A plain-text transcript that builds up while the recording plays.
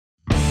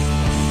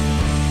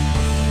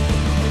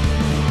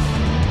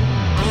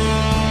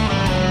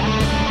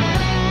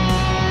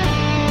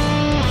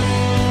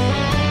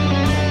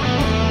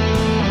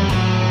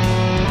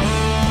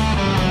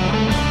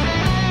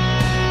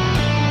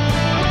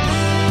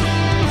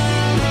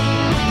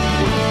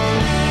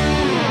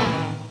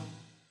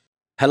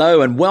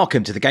Hello and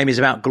welcome to The Game is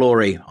About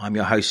Glory. I'm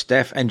your host,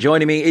 Steph, and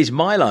joining me is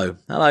Milo.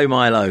 Hello,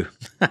 Milo.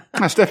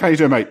 Hi, Steph. How you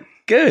doing, mate?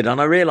 Good. And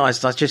I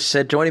realised I just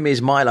said joining me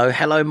is Milo.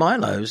 Hello,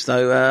 Milo, as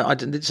though I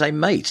didn't say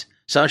mate.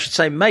 So I should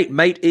say mate.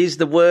 Mate is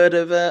the word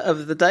of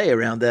the day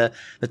around the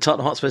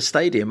Tottenham Hotspur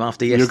Stadium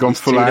after yesterday's You've gone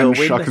full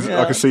Ange.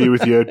 I can see you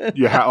with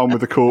your hat on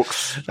with the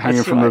corks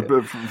hanging from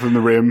the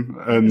rim.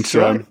 And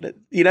right.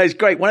 You know, it's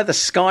great. One of the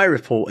Sky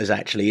reporters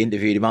actually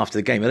interviewed him after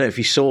the game. I don't know if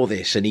you saw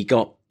this, and he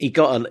got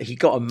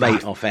a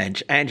mate off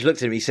Ange. Ange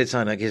looked at him. He said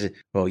something like,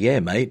 "Well,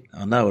 yeah, mate,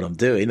 I know what I'm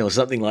doing," or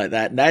something like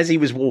that. And as he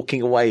was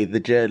walking away, the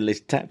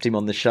journalist tapped him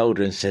on the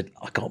shoulder and said,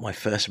 "I got my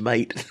first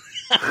mate."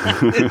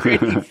 It's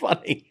really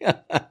funny.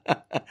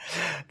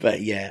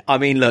 But yeah, I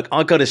mean, look,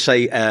 I've got to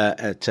say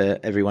to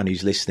everyone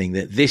who's listening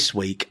that this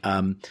week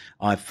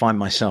I find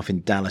myself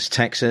in Dallas,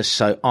 Texas.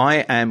 So I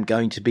am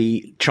going to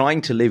be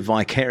trying to live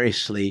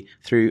vicariously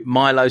through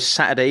Milo's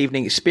Saturday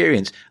evening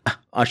experience.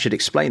 I should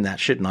explain that,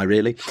 shouldn't I,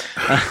 really?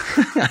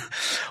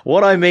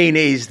 What I mean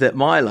is that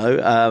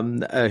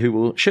Milo, who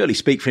will surely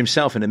speak for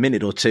himself in a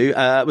minute or two,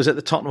 was at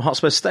the Tottenham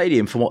Hotspur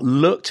Stadium for what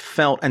looked,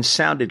 felt and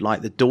sounded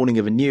like the dawning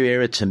of a new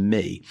era to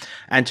me.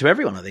 And to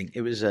everyone, I think.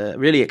 It was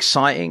really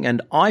exciting,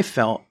 and I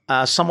felt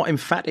somewhat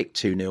emphatic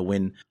 2-0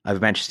 win over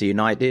Manchester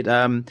United.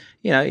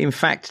 In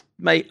fact,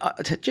 mate,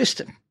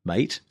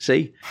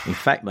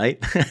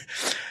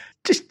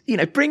 just,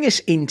 bring us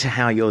into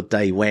how your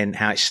day went,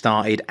 how it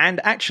started,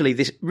 and actually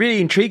this really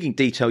intriguing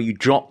detail you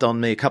dropped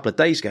on me a couple of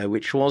days ago,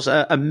 which was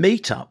a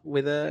meet-up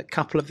with a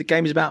couple of the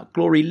Games About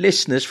Glory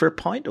listeners for a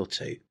pint or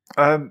two.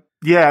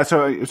 Yeah,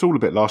 so it's all a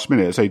bit last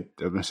minute. So,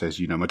 as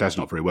you know, my dad's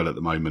not very well at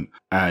the moment,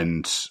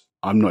 and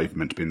I'm not even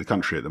meant to be in the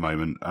country at the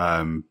moment.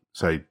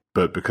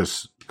 But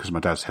because of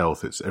my dad's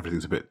health,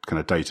 everything's a bit kind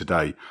of day to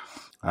day.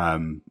 I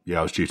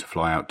was due to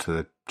fly out to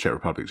the Czech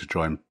Republic to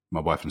join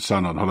my wife and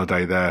son on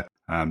holiday there.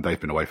 They've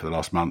been away for the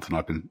last month, and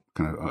I've been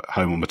kind of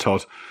home on my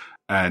Todd,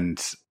 and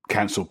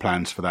cancelled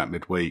plans for that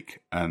midweek.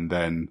 And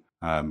then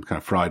kind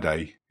of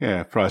Friday.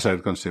 So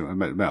I've gone to see, I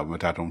met up with my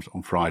dad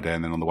on Friday,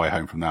 and then on the way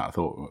home from that, I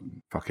thought, well,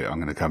 fuck it, I'm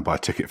going to go and buy a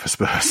ticket for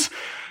Spurs,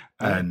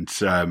 and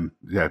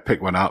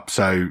pick one up.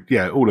 So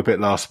all a bit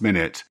last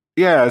minute.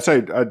 Yeah,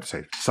 so I'd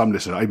say some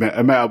listeners. I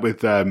met up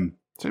with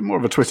more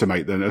of a Twitter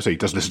mate than he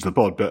does listen to the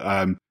pod, but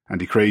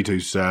Andy Creed,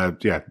 who's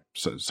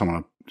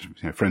someone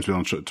I'm friends with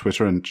on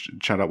Twitter and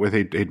chat up with.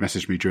 He'd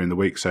messaged me during the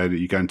week saying, "Are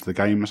you going to the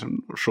game?" I said,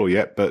 "I'm not sure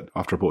yet," but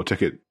after I bought a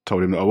ticket,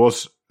 told him that I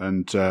was,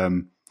 and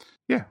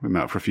we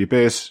met up for a few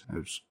beers. It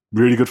was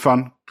really good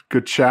fun,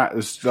 good chat. It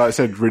was, like I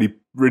said, really,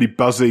 really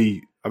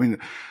buzzy. I mean,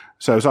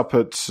 so I was up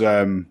at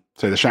the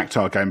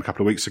Shakhtar game a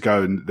couple of weeks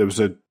ago, and there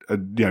was a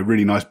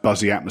really nice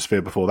buzzy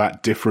atmosphere before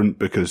that. Different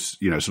because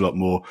it's a lot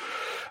more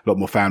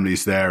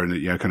families there,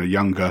 and kind of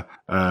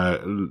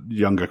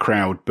younger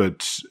crowd,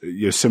 but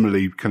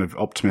similarly kind of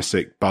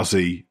optimistic,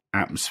 buzzy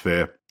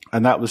atmosphere.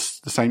 And that was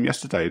the same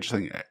yesterday. I just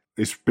think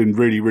it's been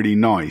really, really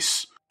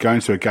nice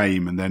going to a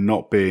game and there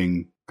not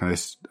being kind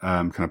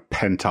of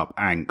pent up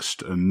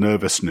angst and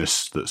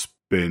nervousness that's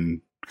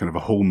been kind of a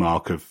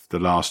hallmark of the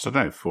last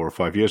 4 or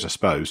 5 years, I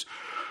suppose,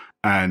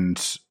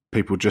 and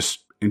people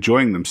just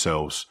enjoying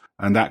themselves.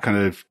 And that kind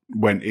of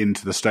went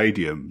into the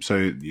stadium.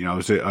 So,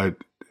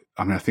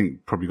 I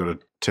think probably got to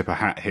tip a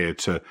hat here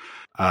to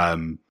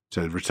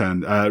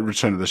Return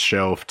of the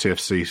Shelf,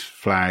 TFC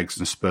Flags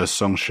and Spurs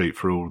Song Sheet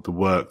for all the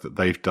work that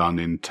they've done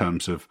in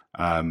terms of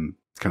kind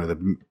of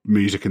the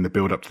music in the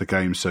build up to the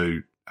game.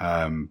 So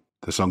the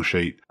Song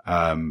Sheet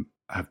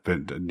have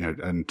been,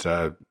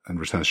 and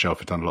Return of the Shelf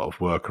have done a lot of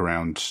work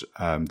around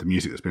the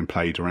music that's been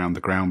played around the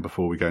ground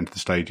before we go into the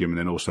stadium, and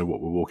then also what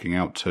we're walking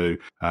out to.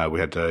 We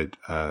had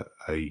a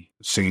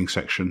singing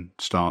section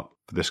start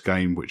for this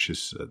game, which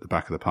is at the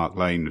back of the Park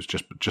Lane. It was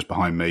just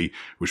behind me,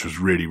 which was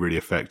really, really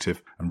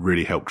effective and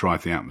really helped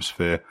drive the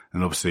atmosphere.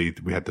 And obviously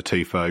we had the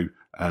TIFO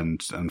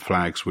and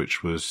Flags,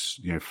 which was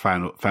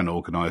fan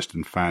organised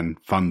and fan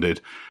funded,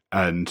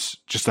 and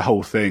just the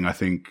whole thing. I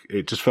think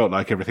it just felt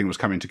like everything was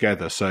coming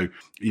together. So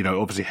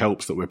obviously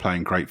helps that we're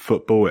playing great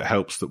football. It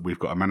helps that we've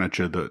got a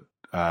manager that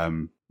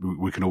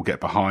we can all get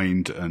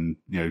behind, and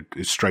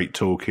is straight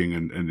talking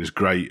and is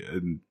great,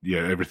 and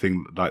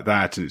everything like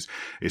that. And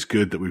it's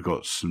good that we've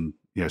got some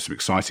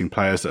exciting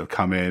players that have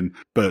come in.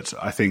 But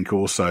I think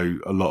also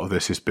a lot of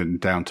this has been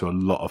down to a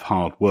lot of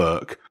hard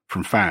work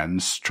from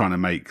fans trying to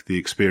make the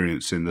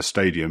experience in the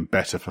stadium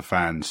better for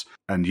fans.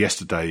 And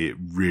yesterday it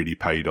really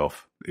paid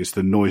off. It's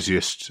the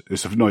noisiest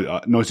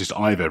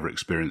I've ever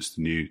experienced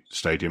the new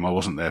stadium. I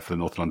wasn't there for the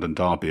North London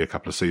Derby a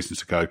couple of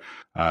seasons ago.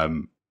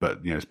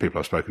 But, people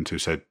I've spoken to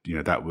said,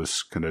 that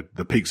was kind of,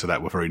 the peaks of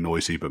that were very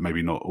noisy, but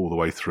maybe not all the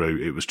way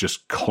through. It was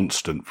just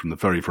constant from the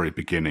very, very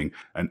beginning.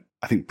 And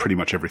I think pretty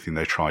much everything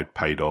they tried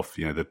paid off.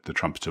 The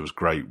trumpeter was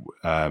great.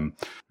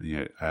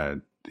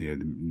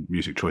 The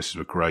music choices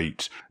were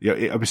great.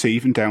 Obviously,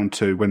 even down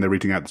to when they're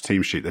reading out the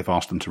team sheet, they've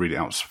asked them to read it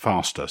out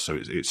faster, so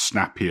it's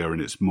snappier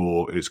and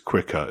it's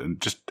quicker, and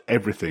just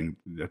everything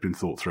had been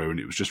thought through, and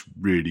it was just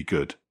really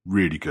good.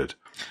 really good.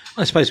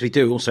 I suppose we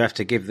do also have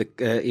to give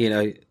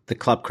the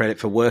club credit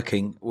for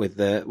working with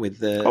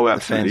the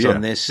fans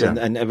on this, and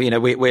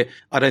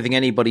I don't think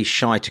anybody's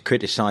shy to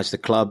criticise the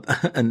club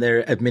and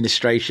their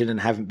administration, and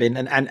haven't been,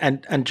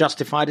 and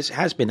justified as it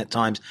has been at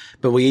times.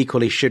 But we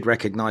equally should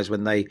recognise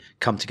when they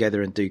come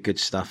together and do good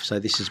stuff. So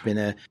this has been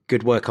a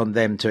good work on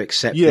them to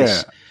accept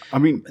this. I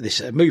mean,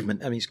 this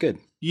movement. I mean, it's good.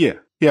 Yeah,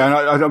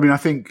 and I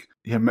think.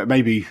 Yeah,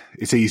 maybe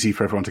it's easy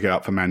for everyone to get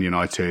up for Man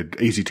United,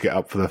 easy to get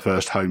up for the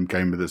first home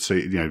game of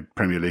the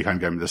Premier League home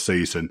game of the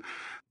season.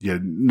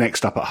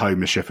 Next up at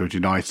home is Sheffield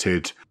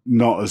United.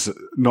 Not as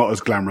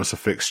glamorous a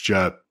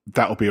fixture.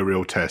 That'll be a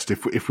real test.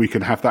 If we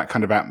can have that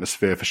kind of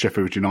atmosphere for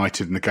Sheffield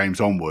United in the games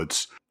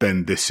onwards,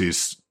 then this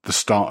is the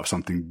start of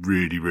something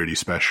really, really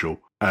special.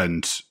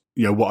 And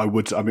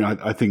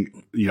I think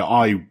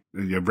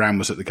Ram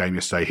was at the game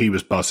yesterday. He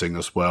was buzzing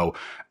as well.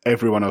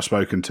 Everyone I've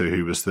spoken to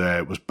who was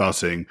there was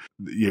buzzing.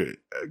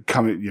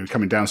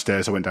 Coming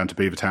downstairs, I went down to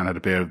Beavertown, had a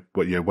beer.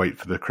 Wait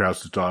for the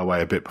crowds to die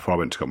away a bit before I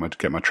went to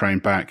get my train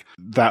back.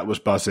 That was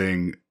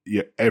buzzing.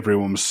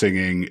 Everyone was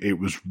singing. It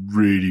was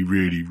really,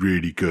 really,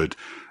 really good.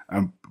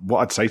 And what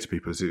I'd say to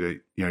people is,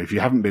 if you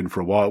haven't been for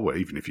a while, or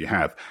even if you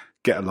have,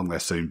 get along there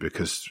soon,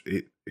 because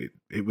it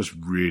was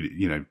really,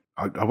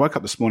 I woke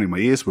up this morning, my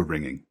ears were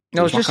ringing.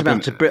 I was just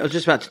about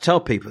to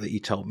tell people that you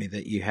told me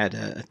that you had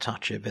a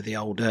touch of the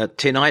old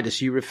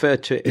tinnitus. You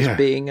referred to it as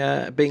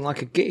being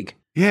like a gig.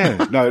 Yeah,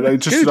 no,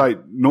 just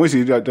like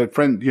noisy. The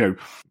friend,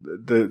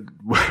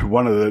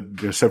 one of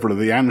the several of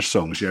the Ange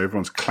songs,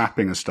 everyone's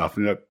clapping and stuff.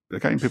 And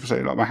again, people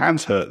say like my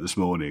hands hurt this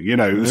morning. It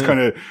was kind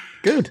of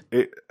good.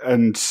 My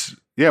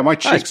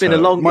cheeks. It's been a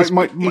long. My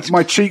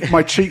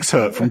cheeks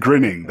hurt from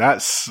grinning.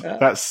 That's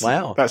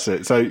wow. That's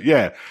it. So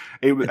yeah.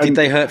 Did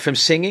they hurt from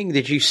singing?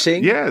 Did you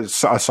sing? Yeah,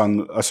 I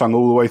sung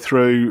all the way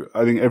through.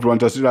 I think everyone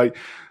does it. Like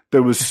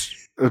there was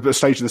a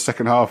stage in the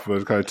second half where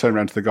I kind of turned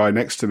around to the guy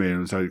next to me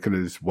and so kind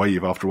of this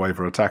wave after wave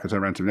or attack. I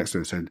turned around to him next to him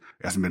and said,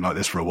 "It hasn't been like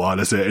this for a while,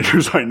 has it?" And he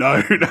was like, "No,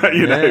 I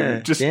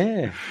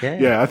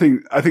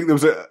think there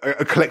was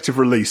a collective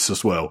release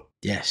as well.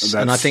 Yes,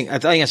 and I think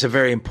that's a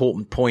very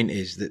important point,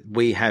 is that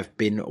we have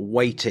been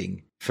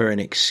waiting for an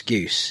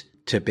excuse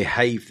to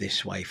behave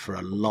this way for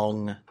a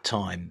long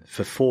time,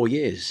 for 4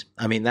 years.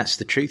 I mean, that's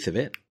the truth of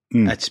it.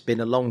 It's been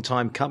a long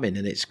time coming,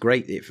 and it's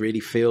great. It really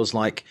feels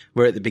like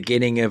we're at the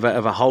beginning of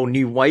a whole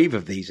new wave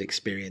of these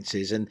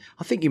experiences. And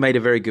I think you made a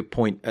very good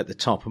point at the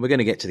top, and we're going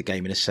to get to the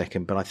game in a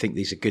second, but I think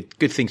these are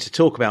good things to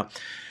talk about.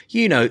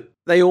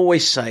 They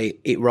always say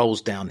it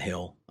rolls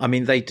downhill. I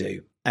mean, they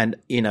do. And,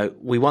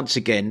 we once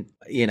again,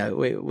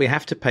 we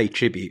have to pay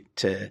tribute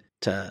to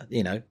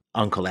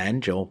Uncle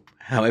Ange, or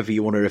however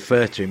you want to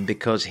refer to him,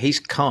 because he's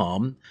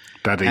calm.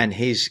 Daddy. And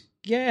he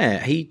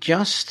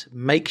just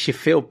makes you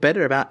feel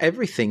better about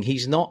everything.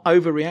 He's not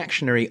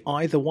overreactionary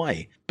either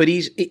way, but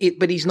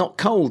he's not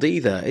cold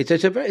either.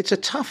 It's a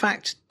tough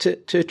act to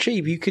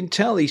achieve. You can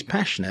tell he's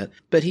passionate,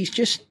 but he's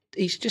just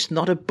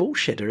not a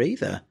bullshitter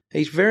either.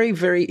 He's very,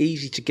 very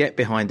easy to get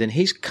behind, and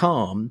he's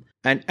calm.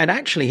 And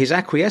actually his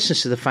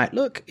acquiescence to the fact,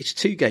 look, it's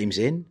 2 games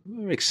in,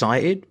 we're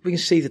excited, we can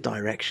see the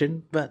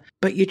direction,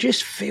 but you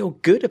just feel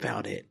good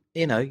about it.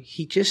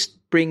 He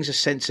just brings a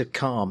sense of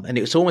calm, and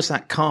it's almost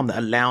that calm that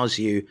allows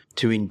you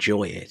to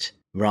enjoy it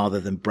rather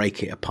than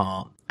break it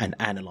apart and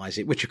analyze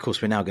it, which of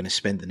course we're now going to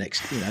spend the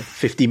next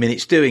 50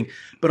 minutes doing.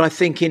 But I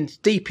think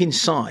deep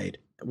inside,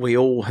 we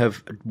all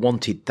have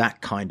wanted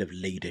that kind of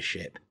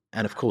leadership.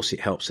 And of course it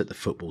helps that the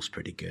football's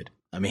pretty good.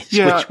 I mean,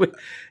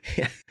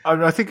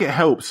 I think it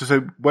helps.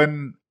 So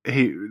when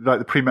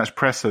the pre-match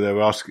presser,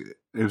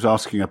 he was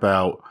asking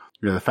about,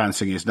 the fans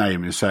singing his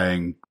name and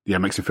saying, it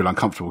makes him feel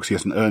uncomfortable because he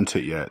hasn't earned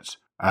it yet.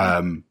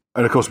 And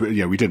of course,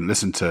 we didn't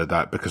listen to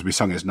that because we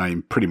sung his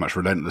name pretty much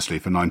relentlessly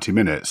for 90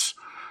 minutes.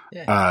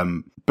 Yeah.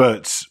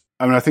 But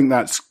I mean, I think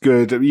that's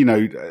good,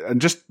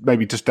 and just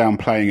maybe just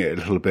downplaying it a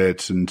little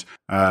bit. And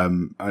I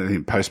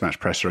think post-match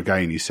presser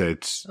again, he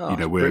said,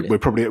 we're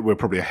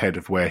probably ahead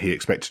of where he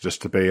expected us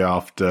to be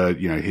after,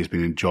 he's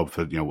been in job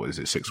for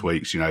 6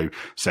 weeks,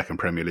 second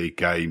Premier League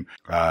game,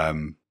 I'd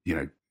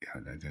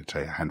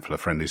say a handful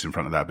of friendlies in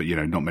front of that, but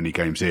not many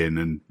games in,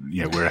 and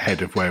we're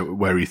ahead of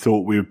where he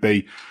thought we would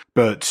be.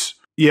 But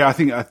yeah, I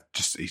think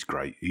he's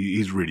great.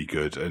 He's really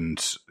good,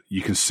 and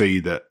you can see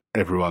that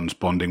everyone's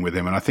bonding with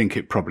him, and I think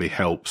it probably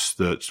helps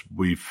that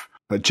we've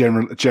had a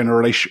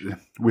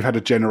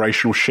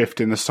generational shift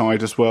in the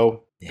side as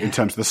well, in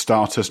terms of the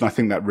starters, and I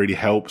think that really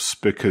helps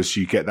because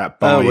you get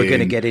that buy-in. Oh, we're going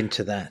to get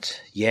into that.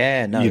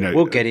 Yeah, no,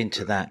 we'll get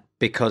into that.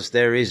 Because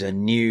there is a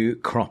new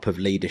crop of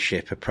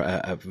leadership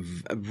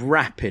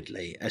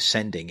rapidly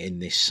ascending in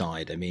this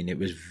side. I mean, it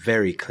was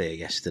very clear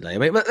yesterday. I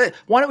mean,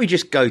 why don't we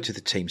just go to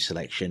the team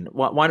selection?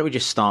 Why don't we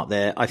just start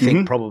there? I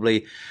think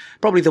probably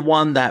the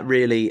one that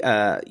really,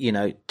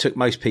 took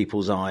most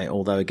people's eye,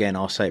 although again,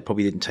 I'll say it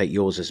probably didn't take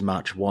yours as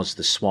much, was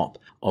the swap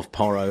of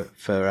Porro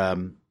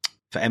for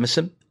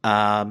Emerson.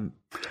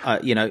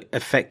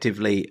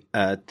 Effectively,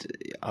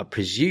 I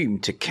presume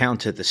to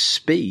counter the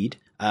speed,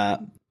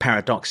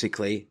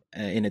 paradoxically,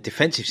 in a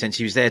defensive sense,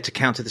 he was there to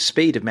counter the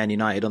speed of Man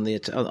United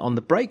on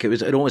the break.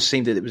 It almost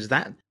seemed that it was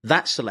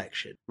that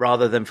selection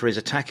rather than for his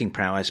attacking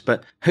prowess.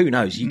 But who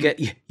knows? You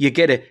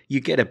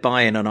get a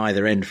buy-in on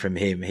either end from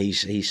him.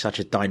 He's such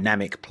a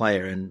dynamic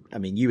player, and I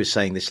mean, you were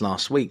saying this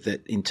last week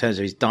that in terms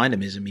of his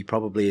dynamism, he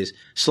probably is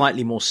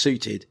slightly more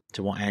suited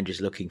to what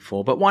Andrew's looking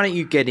for. But why don't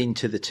you get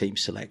into the team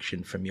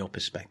selection from your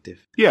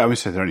perspective? Yeah, I would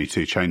say there are only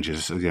two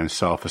changes: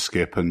 Sarr for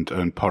Skipp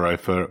and Porro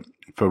for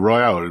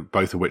Royal,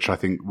 both of which I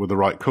think were the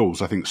right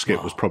calls. I think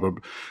Skipp was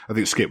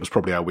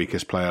probably our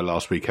weakest player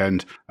last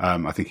weekend.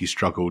 I think he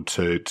struggled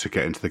to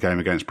get into the game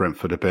against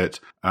Brentford a bit.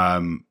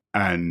 And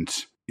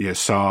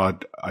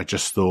Sarr, I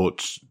just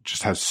thought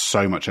just has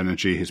so much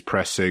energy. His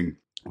pressing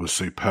was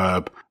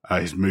superb.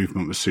 His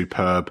movement was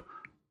superb.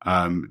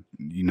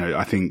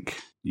 I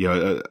think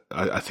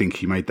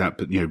he made that,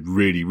 but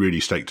really, really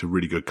staked a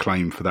really good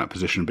claim for that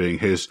position being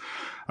his.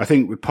 I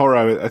think with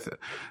Porro,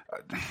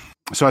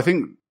 so I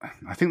think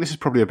this is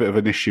probably a bit of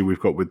an issue we've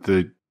got with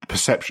the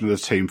perception of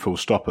the team full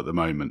stop at the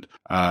moment.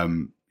 A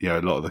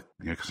lot of the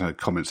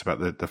comments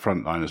about the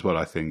front line as well.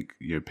 I think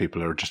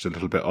people are just a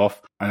little bit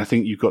off, and I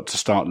think you've got to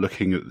start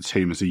looking at the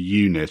team as a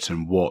unit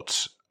and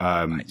what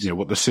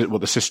what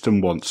the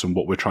system wants and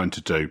what we're trying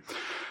to do.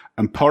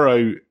 And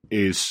Porro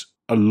is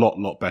a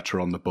lot better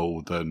on the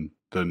ball than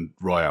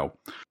Royal,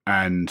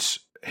 and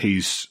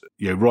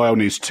Royal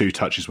needs 2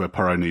 touches where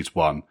Porro needs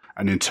 1.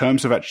 And in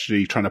terms of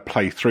actually trying to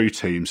play through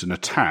teams and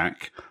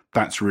attack,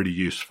 that's really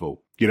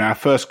useful. Our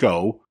first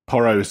goal,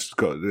 Porro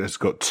has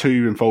got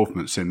 2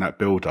 involvements in that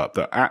build-up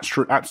that are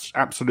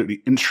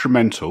absolutely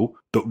instrumental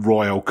that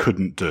Royal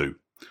couldn't do.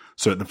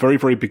 So at the very,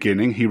 very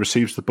beginning, he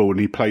receives the ball and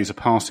he plays a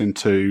pass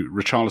into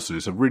Richarlison.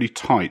 It's a really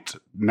tight,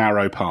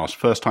 narrow pass,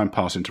 first-time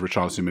pass into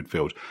Richarlison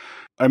midfield.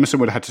 Emerson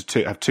would have had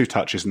to have 2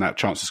 touches and that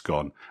chance is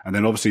gone. And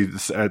then obviously,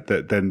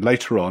 then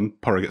later on,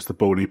 Porro gets the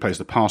ball and he plays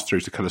the pass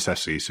through to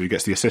Kulusevski, so he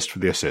gets the assist for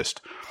the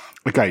assist.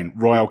 Again,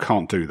 Royal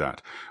can't do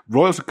that.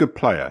 Royal's a good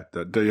player.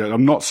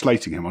 I'm not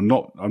slating him. I'm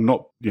not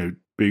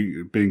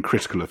being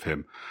critical of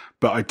him.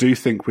 But I do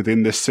think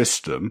within this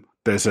system,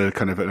 there's a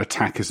kind of an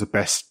attack is the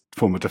best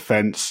form of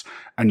defence,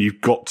 and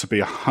you've got to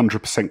be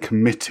 100%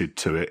 committed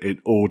to it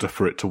in order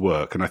for it to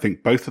work. And I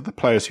think both of the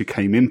players who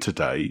came in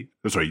yesterday,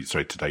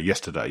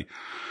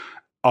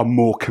 are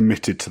more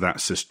committed to that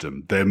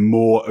system. They're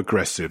more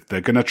aggressive. They're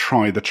going to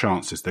try the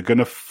chances. They're going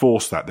to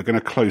force that. They're going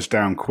to close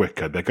down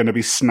quicker. They're going to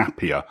be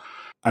snappier.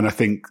 And I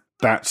think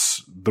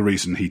that's the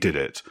reason he did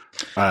it.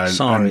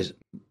 Sarr is,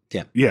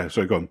 yeah. Yeah,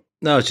 so go on.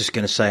 No, I was just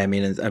going to say, I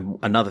mean,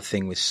 another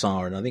thing with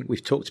Sarr, and I think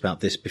we've talked about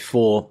this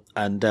before,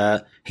 and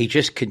he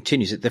just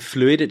continues it. The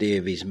fluidity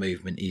of his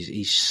movement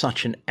he's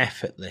such an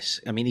effortless.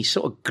 I mean, he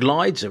sort of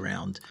glides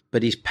around,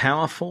 but he's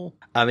powerful.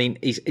 I mean,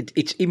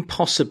 it's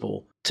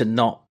impossible to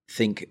not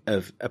think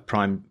of a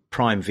prime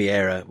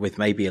Vieira with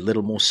maybe a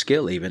little more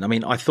skill even. I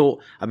mean,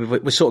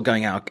 we're sort of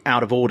going out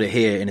of order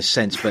here in a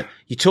sense, but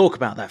you talk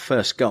about that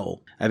first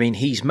goal. I mean,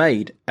 he's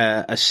made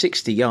a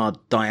 60-yard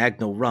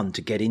diagonal run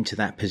to get into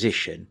that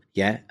position.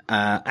 Yeah.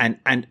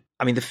 And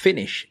I mean, the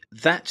finish,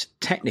 that's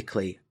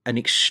technically an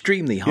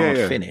extremely hard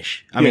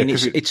finish. I mean,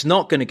 it's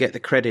not going to get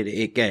the credit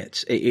it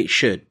gets. It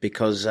should,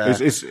 because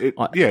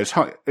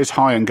it's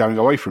high and going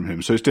away from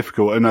him, so it's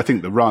difficult. And I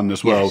think the run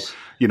as well. Yes.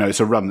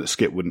 It's a run that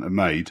Skipp wouldn't have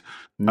made.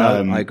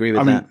 No, I agree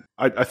with that.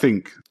 I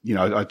think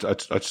I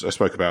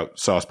spoke about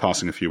Sarr's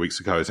passing a few weeks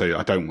ago.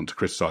 I don't want to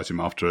criticise him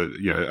after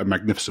a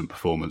magnificent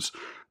performance.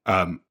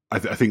 I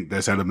think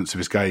there's elements of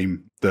his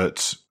game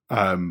that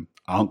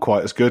aren't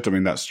quite as good. I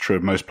mean, that's true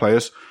of most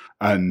players.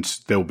 And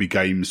there'll be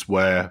games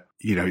where,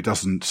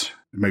 it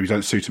maybe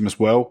don't suit him as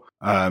well.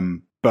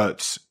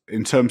 But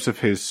in terms of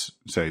his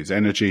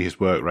energy, his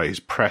work rate, his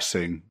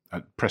pressing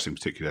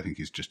particularly, I think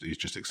he's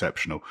just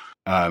exceptional.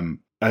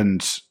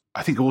 And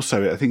I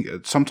think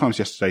sometimes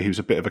yesterday he was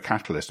a bit of a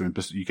catalyst. I mean,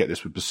 you get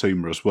this with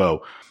Basuma as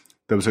well.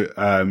 There was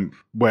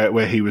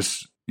where he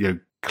was,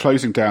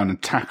 closing down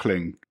and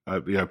tackling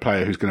a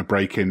player who's going to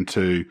break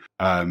into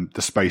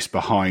the space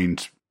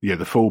behind,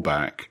 the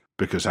fullback.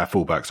 Because our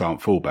fullbacks aren't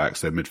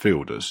fullbacks, they're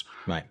midfielders.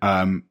 Right.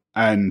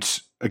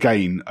 And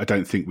again, I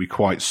don't think we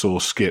quite saw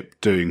Skipp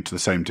doing to the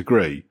same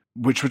degree,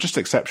 which were just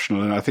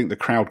exceptional. And I think the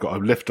crowd got a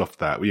lift off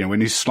that.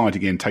 When he's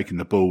sliding in, taking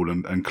the ball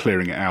and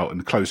clearing it out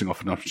and closing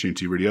off an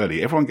opportunity really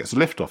early, everyone gets a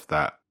lift off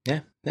that. Yeah.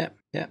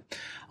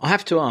 I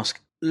have to ask,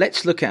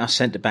 let's look at our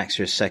centre-backs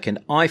for a second.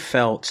 I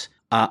felt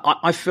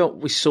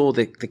we saw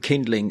the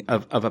kindling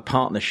of a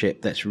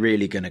partnership that's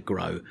really going to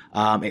grow.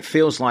 It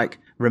feels like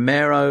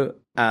Romero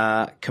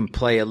can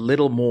play a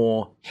little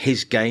more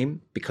his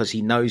game because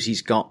he knows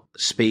he's got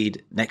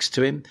speed next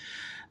to him.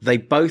 They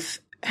both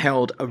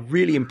held a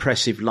really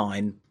impressive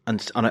line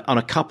and on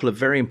a couple of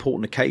very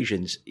important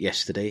occasions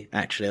yesterday.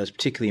 Actually, I was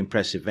particularly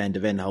impressed with Van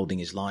de Ven holding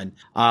his line.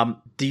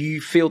 Do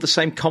you feel the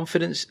same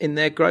confidence in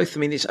their growth?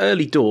 I mean, it's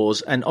early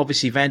doors, and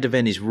obviously Van de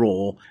Ven is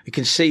raw. You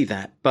can see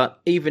that,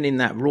 but even in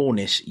that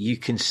rawness, you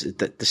can see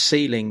that the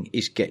ceiling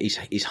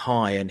is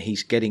high, and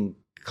he's getting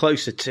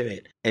closer to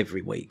it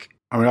every week.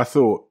 I mean, I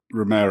thought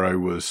Romero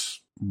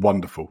was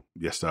wonderful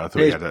yesterday. I thought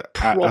It he was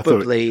had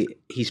probably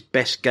his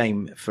best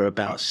game for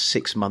about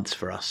 6 months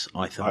for us,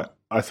 I thought.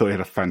 I thought he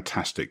had a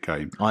fantastic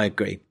game. I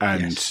agree.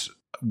 And yes.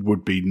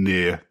 would be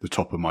near the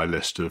top of my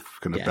list of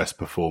kind of best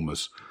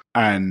performers.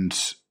 And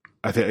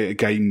I think,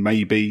 again,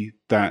 maybe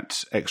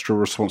that extra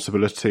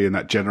responsibility and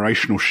that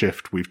generational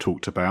shift we've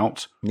talked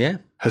about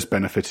has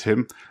benefited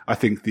him. I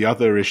think the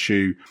other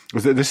issue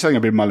was that this is something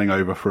I've been mulling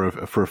over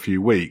for a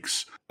few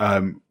weeks.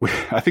 I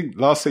think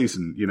last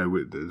season,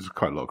 there's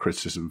quite a lot of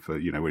criticism for,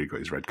 when he got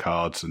his red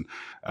cards and,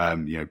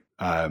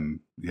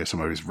 some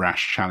of his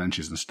rash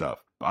challenges and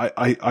stuff.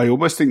 I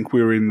almost think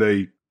we're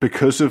in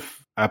because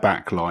of our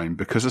back line,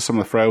 because of some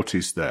of the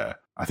frailties there,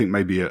 I think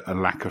maybe a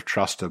lack of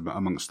trust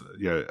amongst,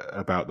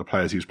 about the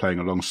players he was playing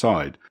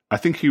alongside. I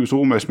think he was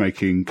almost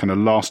making kind of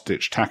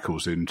last-ditch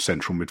tackles in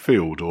central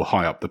midfield or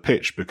high up the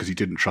pitch because he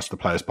didn't trust the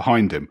players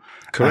behind him.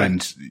 Correct.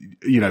 And,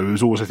 it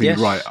was always a thing,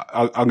 right,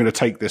 I'm going to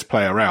take this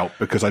player out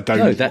because I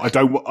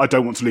don't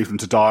want to leave them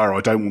to Dyer, or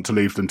I don't want to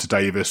leave them to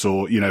Davis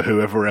or,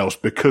 whoever else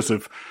because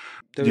of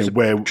there was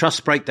a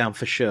trust breakdown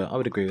for sure. I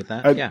would agree with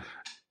that.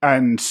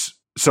 And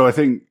so I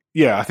think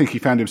he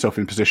found himself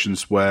in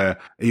positions where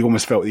he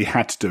almost felt he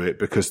had to do it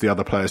because the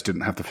other players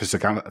didn't have the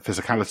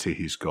physicality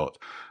he's got.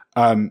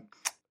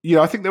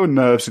 I think there were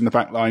nerves in the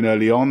back line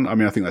early on. I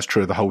mean, I think that's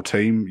true of the whole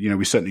team.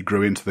 We certainly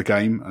grew into the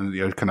game,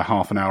 and kind of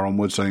half an hour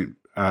onwards, I think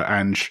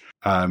Ange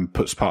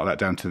puts part of that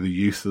down to the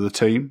youth of the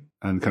team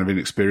and kind of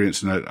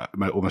inexperience and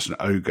almost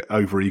an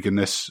over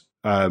eagerness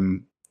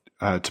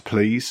to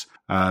please.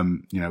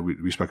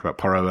 We spoke about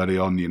Porro early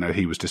on.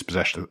 He was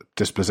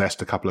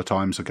dispossessed a couple of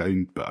times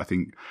again, but I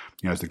think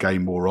as the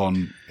game wore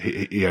on,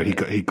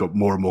 he got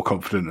more and more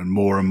confident and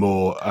more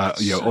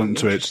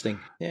onto it.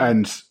 Yeah.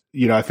 And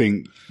I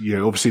think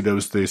obviously there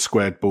was the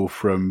squared ball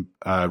from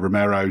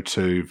Romero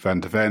to Van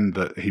de Ven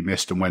that he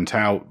missed and went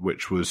out,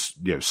 which was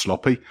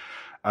sloppy.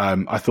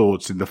 I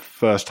thought in the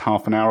first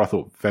half an hour, I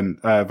thought Van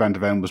de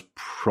Ven was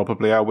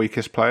probably our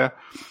weakest player.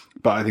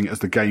 But I think as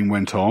the game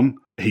went on,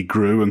 he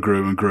grew and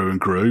grew and grew and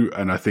grew,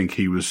 and I think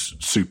he was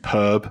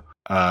superb.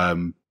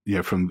 From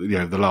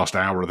the last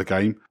hour of the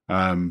game.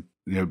 I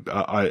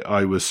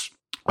was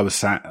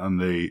sat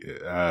on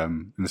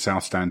in the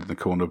south stand in the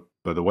corner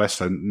by the west,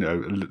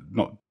 and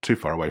not too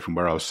far away from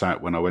where I was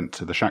sat when I went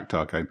to the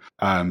Shakhtar game.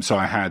 So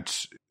I had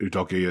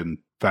Udogie and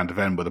Van de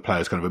Ven were the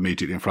players kind of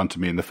immediately in front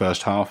of me in the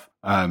first half.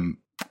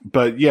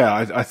 But yeah,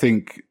 I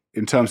think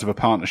in terms of a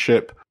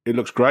partnership, it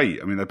looks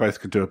great. I mean, they both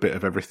could do a bit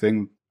of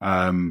everything.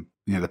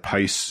 The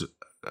pace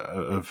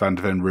of Van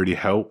de Ven really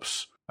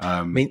helps.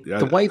 I mean,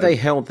 the way they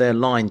held their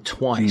line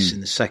twice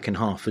in the second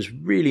half was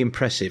really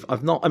impressive. I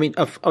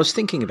was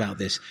thinking about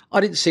this.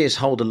 I didn't see us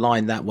hold a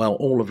line that well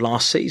all of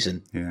last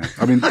season. Yeah,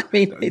 I mean,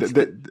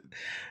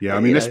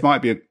 this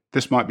might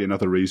be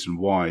another reason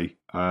why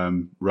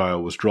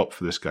Raul was dropped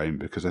for this game,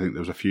 because I think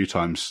there was a few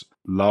times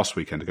last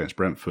weekend against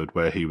Brentford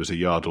where he was a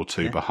yard or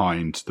two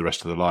behind the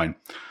rest of the line.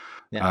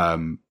 Yeah.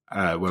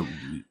 I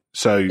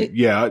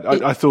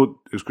thought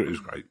it was great. It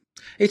was great.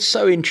 It's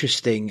so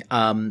interesting,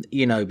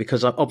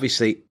 because I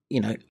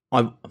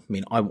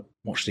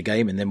watched the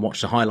game and then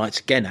watched the highlights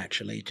again,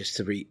 actually, just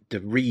to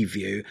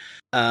review.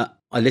 I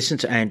listened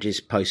to Ange's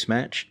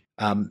post-match.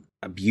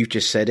 You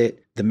just said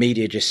it. The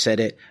media just said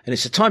it. And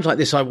it's at times like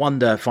this I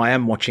wonder if I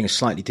am watching a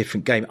slightly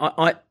different game.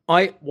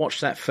 I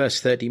watched that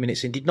first 30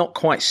 minutes and did not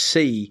quite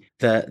see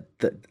I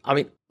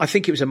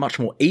think it was a much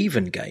more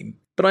even game.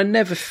 But I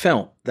never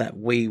felt that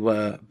we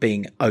were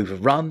being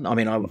overrun. I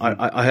mean,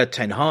 I heard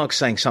Ten Hag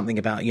saying something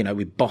about,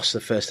 we bossed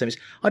the first 10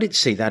 minutes. I didn't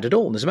see that at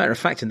all. And as a matter of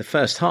fact, in the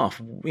first half,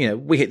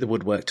 we hit the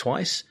woodwork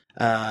twice.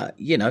 I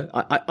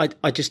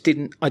just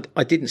didn't,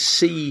 I didn't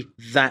see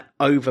that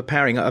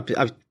overpowering.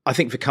 I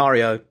think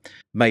Vicario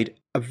made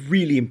a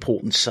really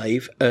important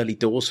save early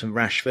doors from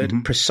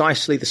Rashford,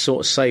 precisely the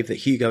sort of save that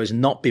Hugo has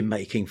not been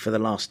making for the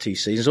last two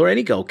seasons, or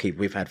any goalkeeper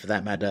we've had for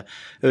that matter.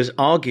 It was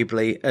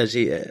arguably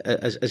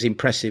as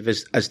impressive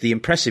as the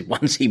impressive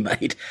ones he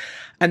made.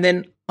 And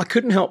then I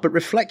couldn't help but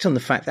reflect on the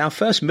fact that our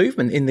first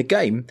movement in the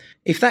game,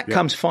 if that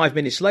comes 5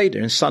 minutes later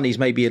and Sonny's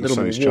maybe a little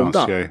more warmed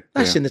up,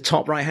 that's in the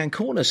top right-hand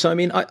corner. So, I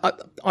mean,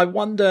 I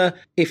wonder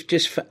if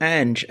just for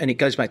Ange, and it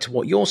goes back to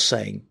what you're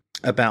saying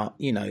about,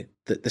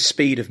 the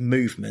speed of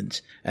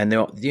movement and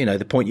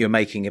the point you're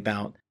making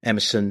about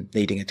Emerson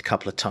needing a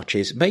couple of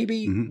touches.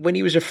 Maybe when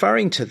he was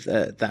referring to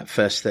that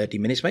first 30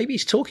 minutes, maybe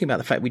he's talking about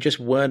the fact we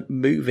just weren't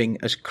moving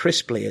as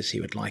crisply as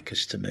he would like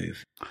us to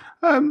move.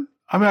 I'm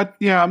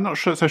not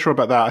so sure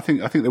about that. I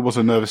think there was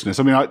a nervousness.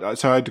 I mean,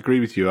 I'd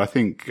agree with you. I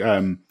think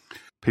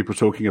people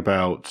talking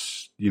about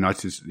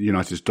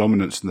United's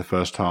dominance in the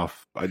first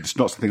half, it's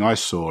not something I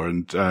saw.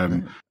 And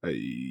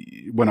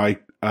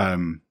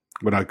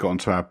when I got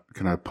onto our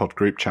kind of pod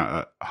group chat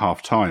at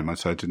half time, I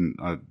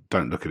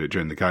don't look at it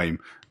during the game.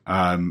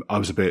 I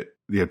was a bit,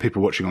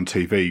 people watching on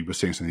TV were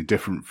seeing something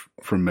different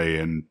from me.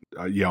 And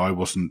I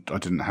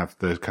didn't have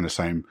the kind of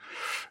same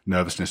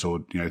nervousness or,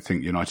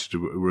 think United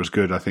were as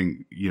good. I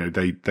think,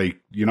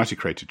 United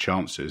created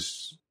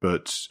chances,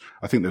 but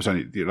I think there was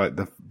only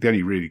the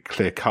only really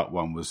clear cut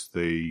one was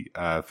the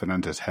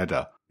Fernandes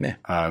header.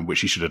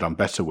 which he should have done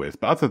better with.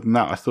 But other than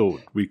that, I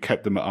thought we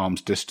kept them at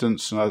arm's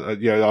distance, and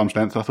arm's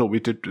length. I thought we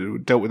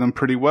dealt with them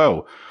pretty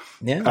well.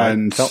 Yeah,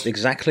 and I felt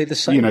exactly the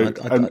same.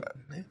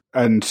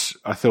 And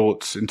I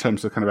thought, in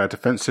terms of kind of our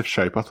defensive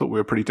shape, I thought we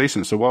were pretty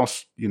decent. So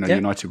whilst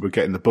United were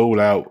getting the ball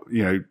out,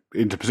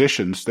 into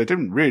positions, they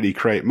didn't really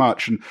create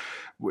much. And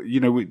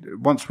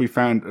once we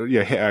found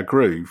hit our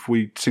groove,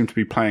 we seemed to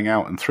be playing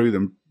out and through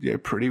them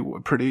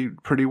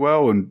pretty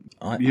well. And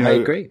I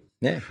agree.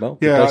 Yeah, well,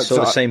 we both saw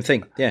the same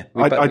thing. Yeah,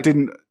 I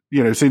didn't.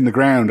 Seeing the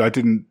ground, I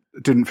didn't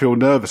feel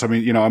nervous. I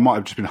mean, I might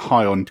have just been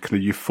high on kind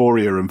of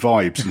euphoria and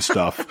vibes and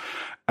stuff.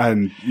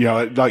 And,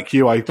 like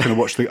you, I kind of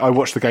watched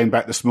the game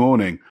back this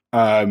morning,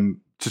 to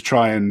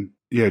try and,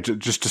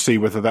 just to see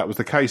whether that was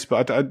the case.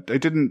 But I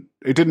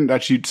didn't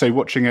actually say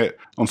watching it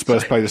on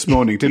Spurs play this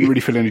morning, didn't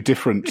really feel any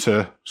different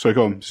to, so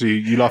go on. So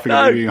you laughing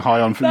at me being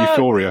high on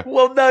euphoria?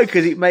 Well, no,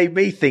 because it made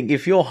me think,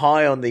 if you're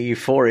high on the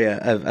euphoria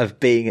of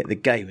being at the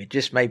game, it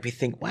just made me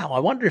think, wow, I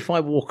wonder if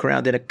I walk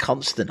around in a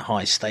constant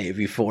high state of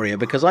euphoria,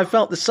 because I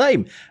felt the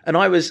same. And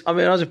I was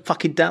in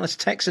fucking Dallas,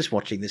 Texas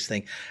watching this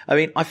thing. I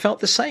mean, I felt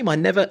the same.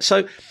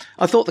 So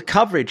I thought the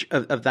coverage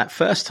of that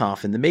first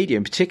half in the media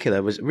in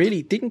particular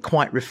didn't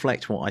quite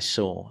reflect what I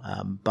saw.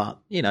 But,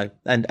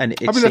 and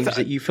it seems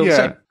that you feel the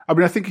same. I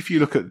mean, I think if you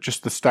look at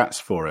just the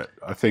stats for it,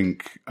 I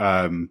think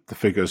the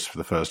figures for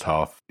the first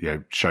half,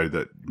 show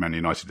that Man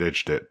United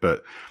edged it.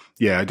 But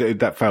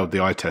that failed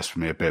the eye test for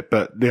me a bit.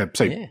 But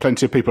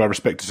plenty of people I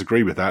respect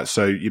disagree with that.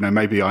 So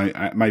maybe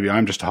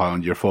I'm just high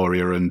on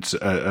euphoria and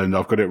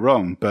I've got it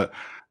wrong. But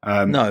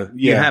no,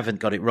 you haven't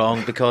got it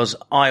wrong, because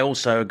I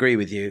also agree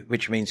with you,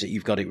 which means that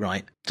you've got it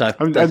right. So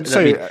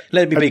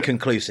let me be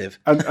conclusive.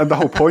 And the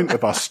whole point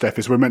of us, Steph,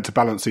 is we're meant to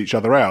balance each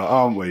other out,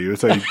 aren't we?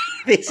 So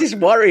this is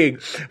worrying.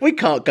 We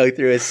can't go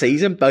through a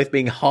season both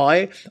being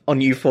high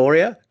on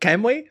euphoria,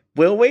 can we?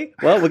 Will we?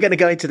 Well, we're going to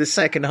go into the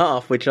second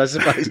half, which I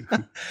suppose...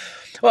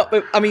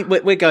 Well, I mean,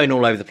 we're going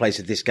all over the place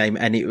with this game,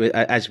 and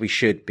as we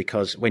should,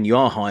 because when you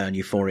are high on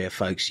euphoria,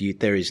 folks,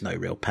 there is no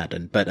real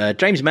pattern. But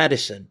James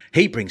Maddison,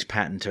 he brings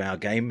pattern to our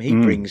game. He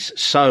brings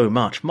so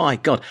much. My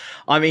God.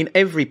 I mean,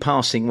 every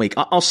passing week,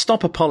 I'll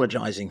stop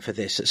apologizing for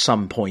this at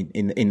some point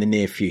in the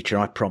near future,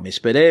 I promise.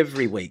 But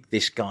every week,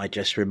 this guy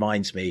just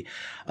reminds me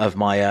of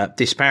my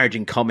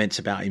disparaging comments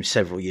about him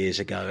several years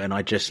ago. And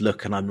I just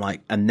look and I'm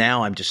like, and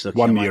now I'm just looking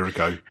 1 year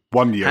ago.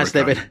 1 year Has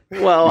ago. There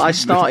been? Well, I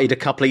started a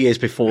couple of years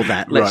before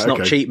that. Let's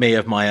not cheat me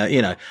of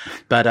my,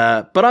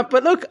 But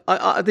look,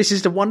 this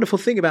is the wonderful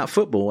thing about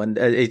football, and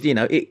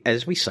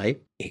as we say,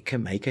 it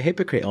can make a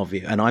hypocrite of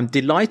you, and I'm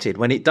delighted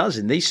when it does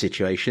in these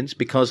situations,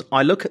 because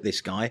I look at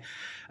this guy,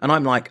 and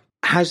I'm like,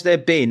 has there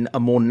been a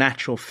more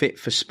natural fit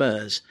for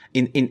Spurs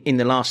in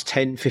the last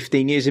 10,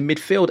 15 years in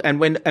midfield? And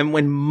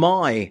when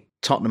my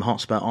Tottenham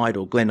Hotspur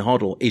idol, Glenn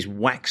Hoddle, is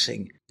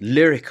waxing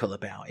lyrical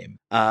about him,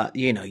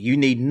 you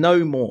need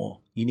no more.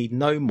 You need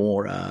no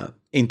more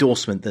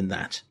endorsement than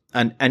that.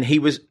 And he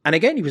was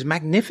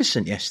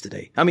magnificent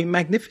yesterday. I mean,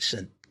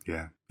 magnificent.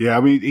 Yeah. Yeah.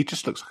 I mean, he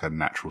just looks like a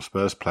natural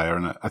Spurs player.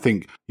 And I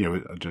think,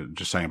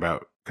 just saying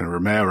about kind of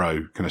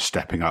Romero kind of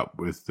stepping up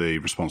with the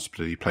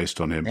responsibility placed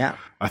on him. Yeah.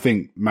 I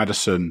think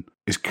Maddison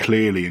is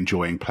clearly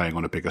enjoying playing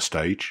on a bigger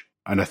stage.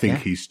 And I think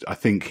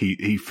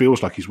he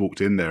feels like he's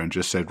walked in there and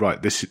just said,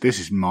 right, this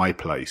is my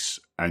place,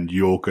 and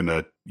you're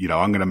gonna,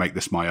 I'm gonna make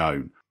this my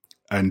own.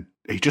 And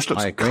he just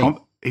looks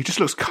he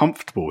just looks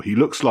comfortable. He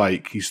looks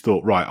like he's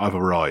thought, right, I've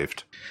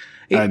arrived.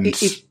 Isn't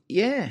it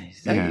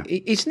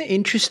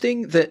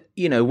interesting that,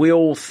 we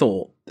all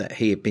thought that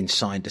he had been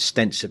signed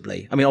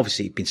ostensibly. I mean,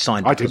 obviously he'd been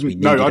signed because we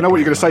needed I know what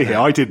you're going to say here.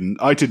 I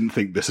didn't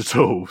think this at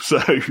all.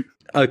 So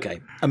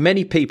okay. And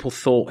many people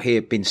thought he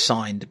had been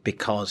signed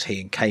because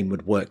he and Kane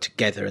would work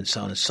together and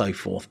so on and so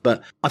forth.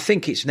 But I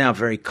think it's now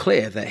very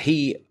clear that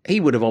he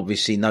would have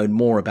obviously known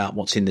more about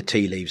what's in the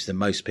tea leaves than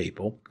most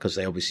people, because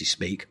they obviously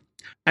speak.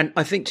 And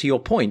I think, to your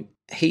point,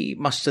 he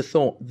must have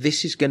thought,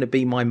 this is going to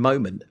be my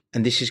moment,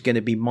 and this is going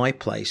to be my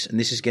place, and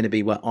this is going to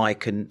be where I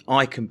can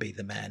be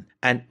the man.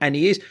 And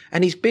he is,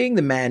 and he's being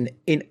the man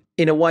in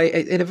a way,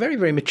 in a very,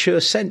 very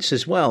mature sense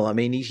as well. I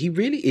mean, he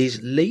really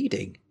is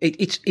leading.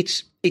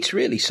 It's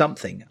really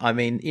something. I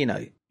mean,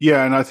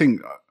 Yeah, and I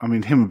think, him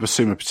and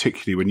Basuma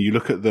particularly, when you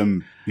look at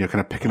them, kind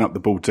of picking up the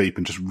ball deep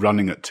and just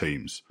running at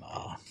teams,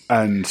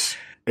 and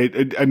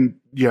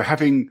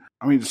having.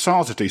 I mean,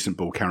 Sarr's a decent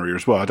ball carrier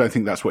as well. I don't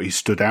think that's what he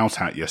stood out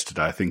at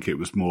yesterday. I think it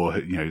was more,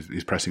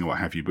 his pressing or what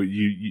have you. But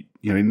you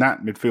in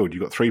that midfield,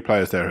 you've got three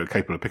players there who are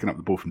capable of picking up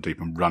the ball from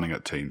deep and running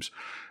at teams.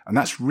 And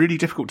that's really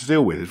difficult to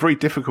deal with. It's very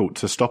difficult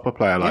to stop a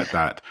player like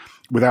that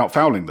without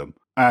fouling them.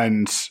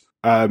 And,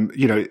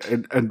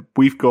 and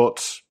we've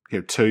got,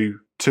 two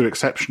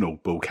exceptional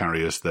ball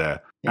carriers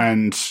there. Yeah.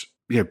 And,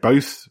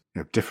 both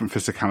different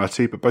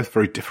physicality, but both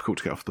very difficult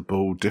to get off the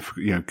ball,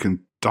 can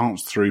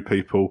dance through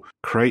people,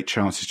 create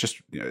chances.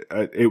 Just,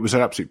 it was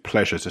an absolute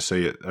pleasure to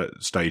see it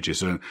at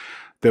stages. And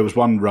there was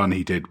one run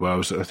he did where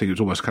I think it was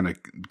almost kind of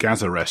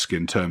Gazza-esque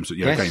in terms of,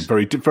 again,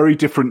 very, very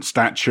different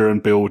stature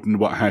and build and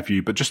what have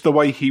you. But just the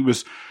way he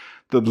was,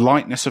 the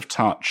lightness of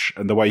touch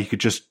and the way he could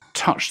just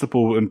touch the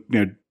ball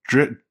and,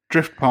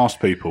 drift past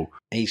people.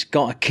 He's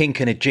got a kink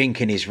and a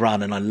jink in his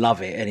run, and I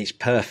love it, and it's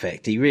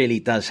perfect. He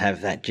really does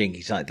have that jink.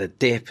 He's like the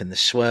dip and the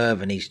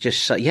swerve, and he's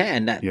just so,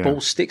 and that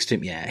ball sticks to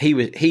him. Yeah,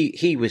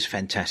 he was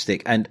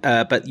fantastic. And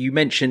but you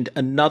mentioned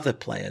another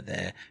player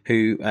there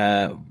who,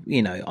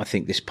 I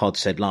think this pod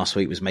said last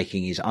week was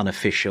making his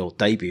unofficial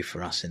debut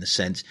for us in a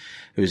sense.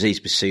 It was Yves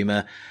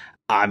Bissouma.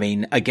 I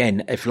mean,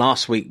 again, if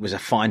last week was a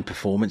fine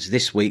performance,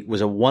 this week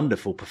was a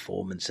wonderful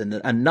performance. And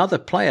another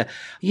player,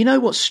 you know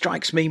what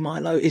strikes me,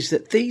 Milo, is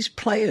that these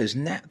players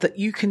now that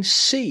you can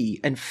see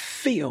and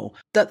feel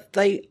that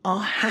they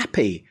are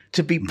happy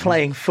to be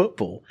playing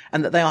football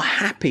and that they are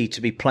happy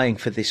to be playing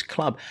for this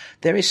club.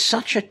 There is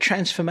such a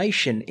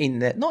transformation in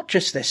their, not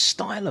just their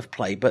style of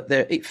play, but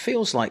it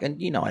feels like,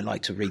 and I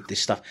like to read this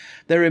stuff,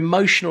 their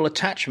emotional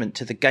attachment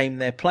to the game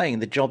they're playing,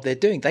 the job they're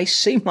doing. They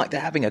seem like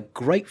they're having a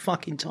great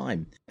fucking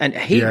time. And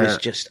he was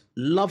just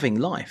loving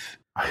life.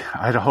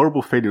 I had a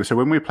horrible feeling. So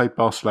when we played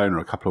Barcelona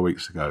a couple of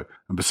weeks ago,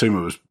 and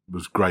Bissouma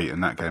was great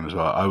in that game as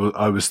well,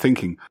 I was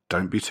thinking,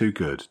 don't be too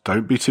good.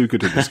 Don't be too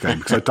good in this game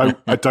because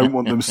I don't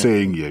want them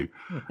seeing you.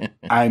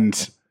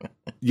 And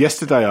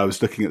yesterday I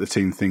was looking at the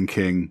team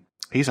thinking,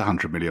 he's a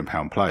 £100 million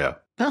player.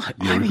 Oh,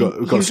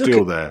 we've got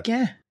Steele there.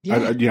 Yeah.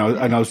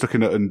 And I was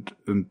looking at and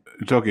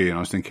Doggy, and I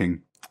was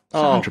thinking,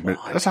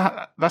 that's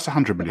a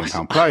 £100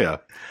 million player.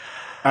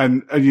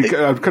 And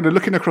I'm kind of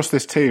looking across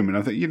this team, and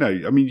I think,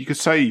 you could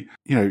say,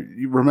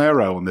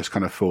 Romero on this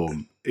kind of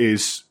form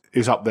is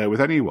up there with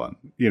anyone.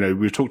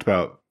 We've talked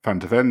about Van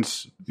de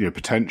Ven's,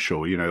 potential.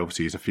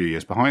 Obviously he's a few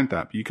years behind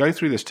that. But you go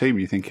through this team,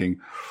 you're thinking,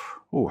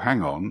 oh,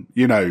 hang on,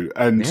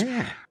 and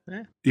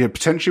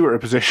potentially we're in a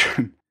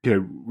position.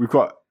 We've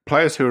got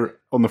players who are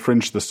on the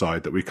fringe of the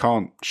side that we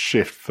can't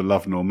shift for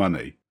love nor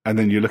money. And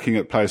then you're looking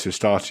at players who are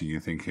starting, you're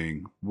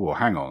thinking, well,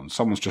 hang on,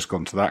 someone's just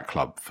gone to that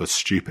club for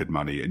stupid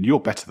money and you're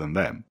better than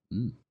them.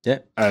 Yeah.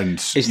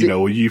 And,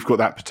 or you've got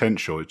that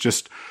potential. It's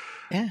just,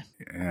 yeah.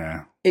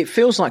 It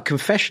feels like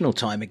confessional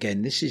time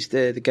again. This is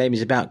the game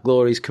is about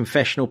Glory's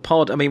confessional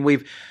pod. I mean,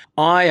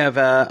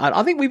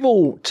 I think we've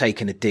all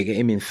taken a dig at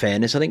him in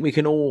fairness. I think we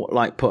can all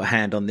put a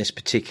hand on this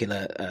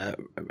particular,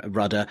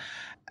 rudder.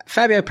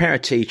 Fabio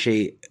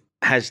Paratici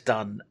has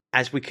done,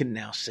 as we can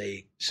now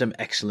see, some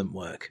excellent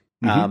work.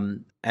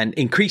 And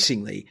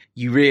increasingly,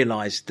 you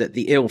realise that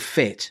the ill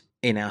fit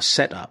in our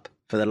setup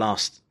for the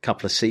last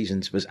couple of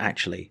seasons was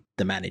actually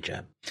the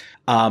manager.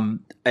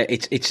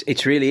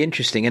 It's really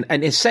interesting, and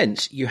in a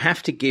sense, you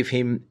have to give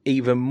him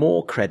even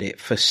more credit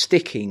for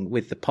sticking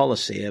with the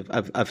policy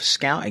of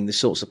scouting the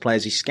sorts of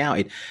players he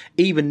scouted,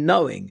 even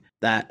knowing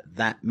that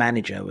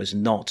manager was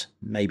not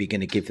maybe going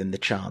to give them the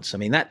chance. I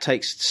mean,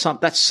 that's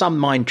some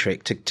mind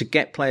trick to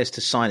get players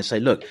to sign and say,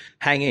 look,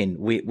 hang in,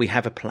 we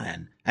have a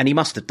plan. And he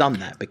must have done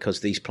that because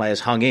these players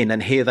hung in,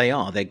 and here they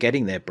are. They're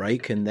getting their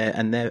break, and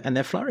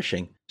they're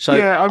flourishing. So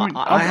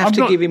I have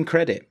to give him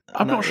credit.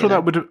 I'm not sure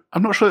that would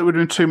have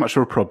been too much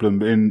of a problem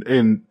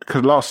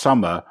because last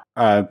summer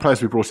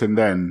players we brought in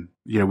then,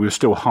 we were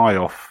still high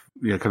off,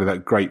 kind of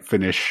that great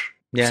finish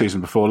season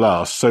before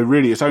last. So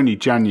really, it's only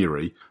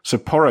January. So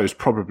Porro is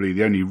probably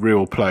the only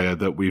real player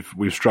that we've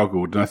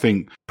struggled. And I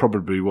think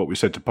probably what we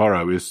said to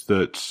Porro is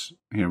that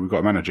we've got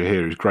a manager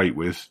here who's great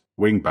with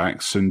wing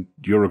backs, and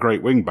you're a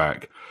great wing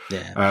back.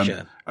 Yeah,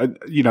 sure.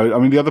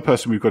 The other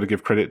person we've got to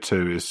give credit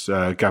to is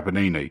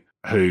Gabbanini,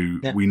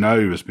 who we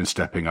know has been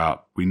stepping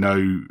up. We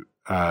know,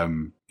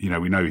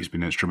 we know he's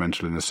been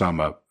instrumental in the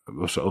summer.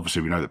 Also,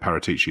 obviously, we know that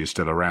Paratici is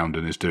still around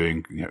and is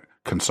doing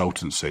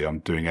consultancy. I'm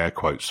doing air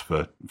quotes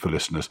for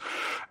listeners.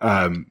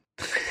 Paratici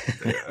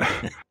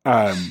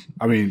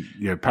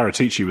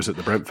was at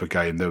the Brentford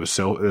game. There was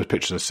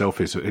pictures of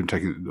selfies of him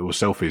taking, or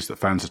selfies that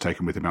fans had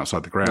taken with him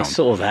outside the ground. I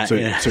saw that. So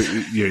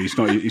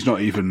he's not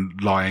even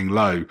lying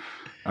low.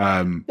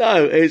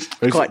 No, it's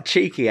quite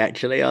cheeky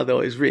actually. I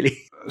thought it was really.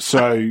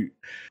 So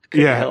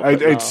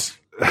it's.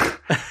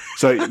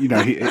 So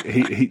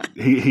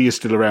he is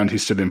still around.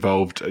 He's still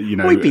involved.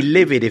 We'd be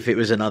livid if it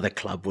was another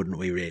club, wouldn't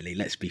we? Really,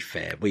 let's be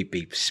fair. We'd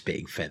be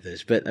spitting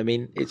feathers. But I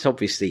mean, it's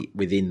obviously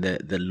within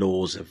the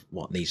laws of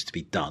what needs to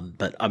be done.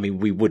 But I mean,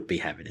 we would be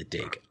having a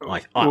dig. I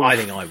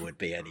think I would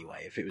be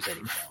anyway if it was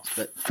anyone else.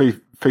 But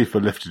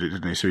FIFA lifted it,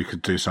 didn't he? So he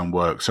could do some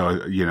work.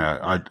 So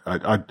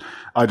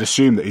I'd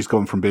assume that he's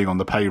gone from being on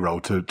the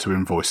payroll to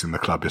invoicing the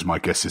club. Is my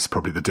guess. Is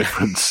probably the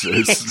difference.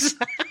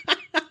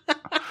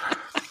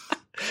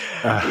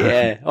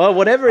 Well,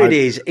 whatever it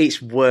is,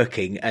 it's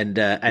working, and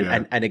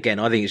again,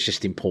 I think it's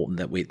just important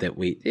that we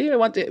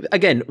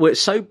again, we're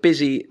so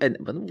busy, and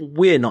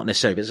we're not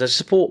necessarily, but as a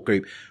support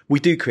group, we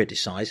do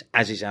criticise,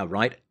 as is our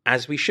right,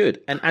 as we should,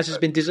 and as has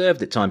been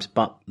deserved at times.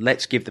 But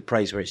let's give the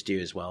praise where it's due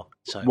as well.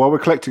 So while we're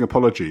collecting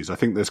apologies, I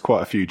think there's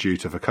quite a few due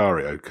to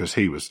Vicario because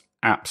he was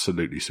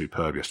absolutely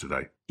superb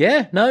yesterday.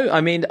 Yeah, no,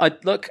 I mean, I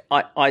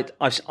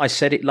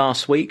said it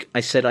last week. I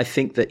said I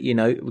think that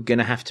we're going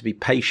to have to be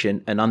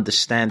patient and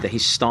understand that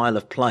his style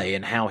of play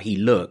and how he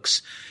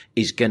looks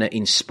is going to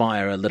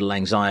inspire a little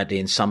anxiety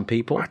in some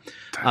people.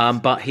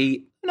 But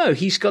he No,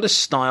 he's got a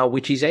style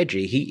which is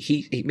edgy.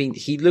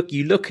 You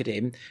look at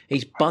him,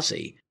 he's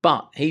buzzy,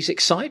 but he's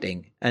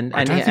exciting, and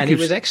he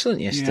was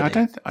excellent yesterday. I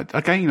don't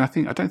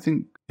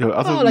think.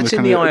 Other than that's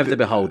in the eye of the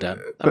beholder.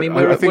 I mean,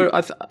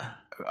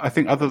 I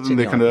think other than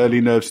the kind of early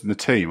nerves in the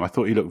team, I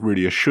thought he looked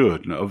really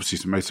assured, and obviously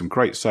he made some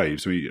great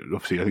saves. I mean,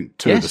 obviously I think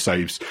two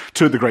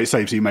of the great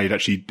saves he made,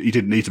 actually he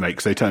didn't need to make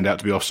because they turned out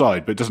to be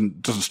offside, but it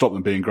doesn't stop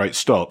them being great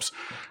stops.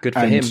 Good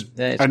for him.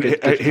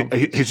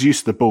 His use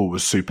of the ball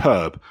was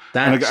superb.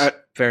 That's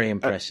very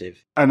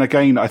impressive. And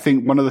again, I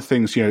think one of the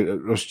things, I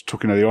was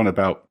talking earlier on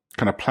about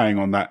kind of playing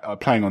on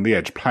the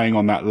edge, playing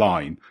on that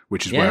line,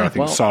 which is where I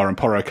think Sarr and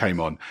Porro came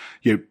on.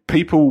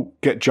 People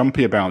get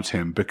jumpy about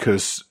him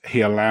because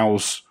he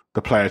allows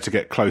the player to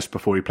get close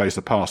before he plays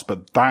the pass,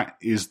 but that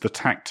is the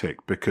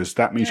tactic, because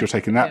that means you're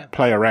taking that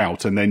player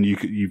out, and then you're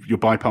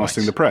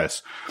bypassing the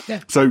press. Yeah.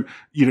 So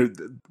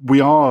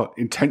we are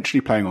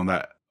intentionally playing on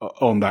that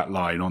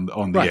line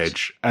on the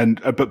edge,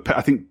 and but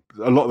I think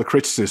a lot of the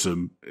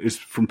criticism is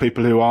from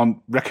people who aren't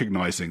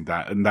recognizing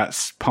that, and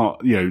that's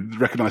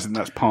recognizing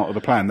that's part of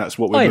the plan. That's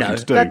what we're looking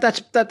to do.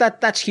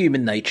 That's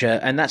human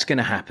nature, and that's going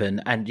to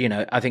happen. And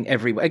I think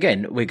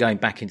again, we're going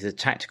back into the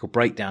tactical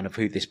breakdown of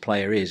who this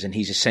player is, and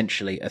he's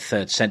essentially a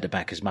third centre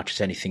back as much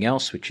as anything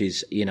else, which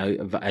is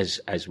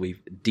as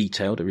we've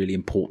detailed, a really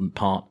important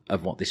part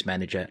of what this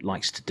manager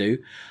likes to do,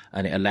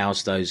 and it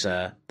allows those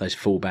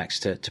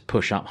fullbacks to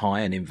push up high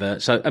and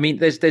invert. So I mean,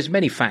 there's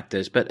many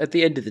factors, but at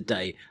the end of the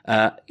day,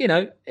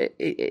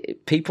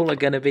 people are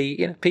going to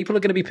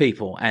be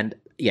people. And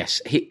yes,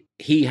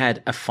 he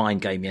had a fine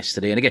game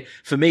yesterday. And again,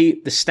 for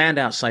me, the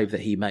standout save that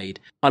he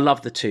made, I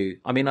love the two.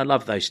 I mean, I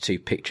love those two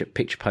picture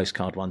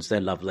postcard ones. They're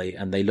lovely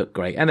and they look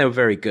great and they were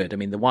very good. I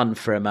mean, the one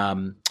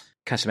from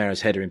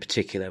Casemiro's header in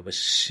particular was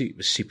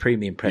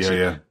supremely impressive.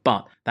 Yeah.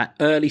 But that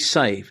early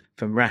save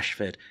from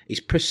Rashford is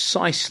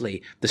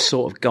precisely the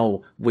sort of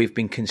goal we've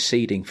been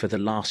conceding for the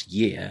last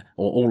year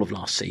or all of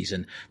last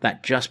season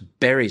that just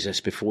buries us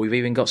before we've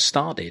even got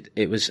started.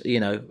 It was,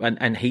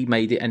 and he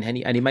made it and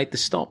he made the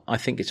stop. I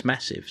think it's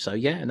massive. So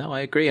yeah, no, I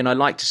agree. And I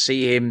like to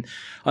see him.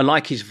 I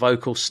like his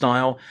vocal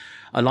style.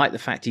 I like the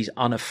fact he's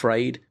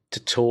unafraid to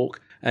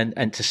talk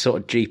and to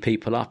sort of G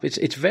people up. It's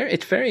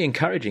very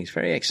encouraging. It's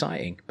very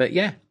exciting. But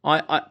yeah,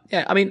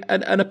 I mean,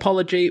 an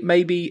apology,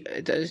 maybe,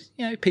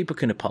 people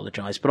can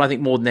apologize, but I think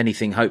more than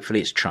anything,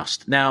 hopefully it's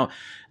trust. Now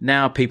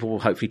people will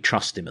hopefully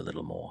trust him a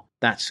little more.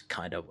 That's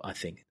kind of, I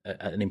think,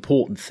 an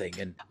important thing.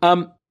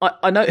 And,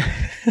 I know,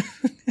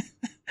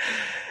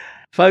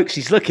 folks,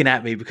 he's looking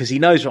at me because he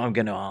knows what I'm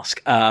going to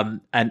ask.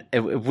 And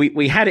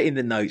we had it in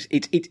the notes.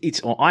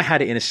 I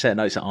had it in a set of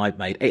notes that I've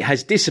made. It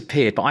has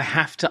disappeared, but I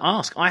have to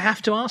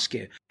ask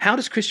you, how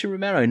does Christian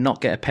Romero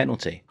not get a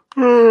penalty?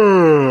 How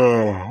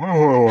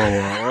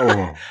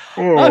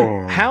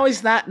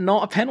is that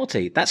not a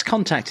penalty? That's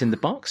contact in the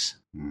box.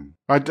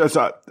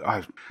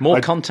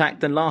 More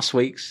contact than last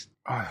week's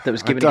that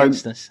was given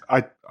against us.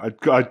 I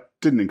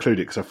didn't include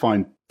it because I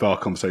find VAR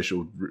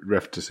conversational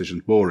ref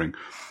decisions boring.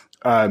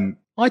 I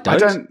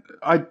don't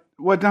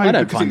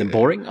find them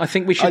boring. I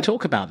think we should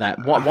talk about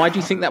that. Why do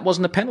you think that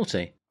wasn't a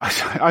penalty?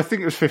 I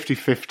think it was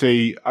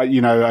 50-50.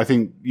 I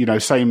think,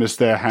 same as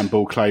their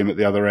handball claim at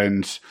the other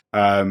end.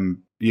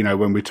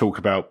 When we talk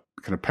about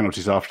kind of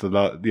penalties after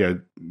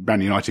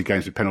Man United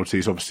games with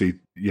penalties, obviously,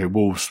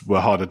 Wolves were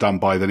harder done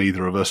by than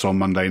either of us on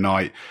Monday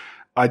night.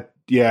 I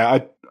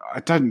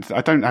don't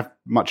have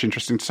much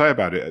interesting to say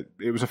about it.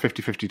 It was a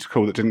 50-50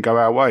 call that didn't go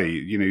our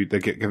way. They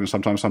get given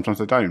sometimes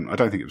they don't. I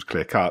don't think it was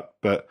clear cut,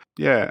 but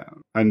yeah.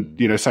 And,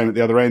 same at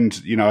the other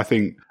end, I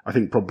think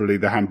probably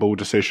the handball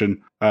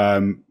decision,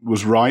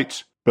 was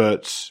right,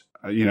 but,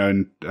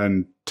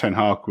 and Ten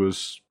Hag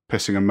was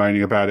pissing and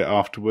moaning about it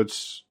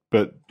afterwards.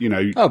 But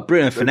Bruno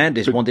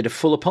Fernandes wanted a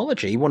full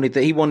apology. He wanted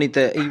the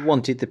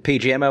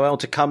PGMOL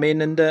to come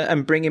in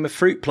and bring him a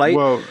fruit plate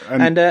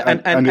and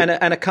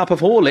a cup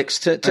of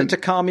Horlicks to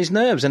calm his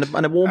nerves and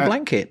a warm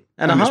blanket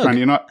and a hug.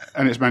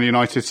 It's Man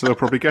United, so they'll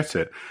probably get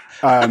it.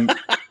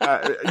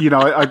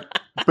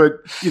 But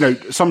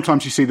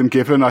sometimes you see them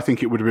given. I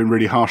think it would have been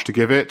really harsh to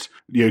give it,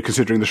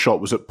 considering the shot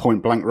was at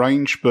point blank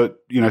range. But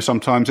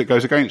sometimes it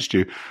goes against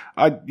you.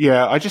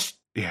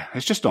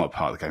 It's just not a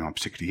part of the game I'm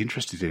particularly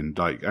interested in.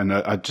 I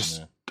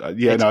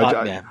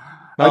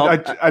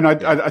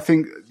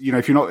think,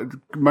 if you're not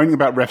moaning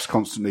about refs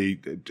constantly,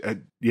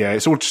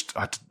 it's all just,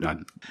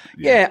 I'm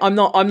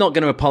not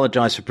going to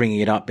apologize for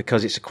bringing it up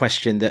because it's a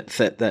question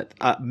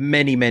that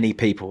many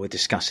people were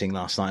discussing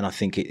last night. And I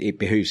think it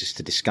behooves us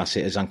to discuss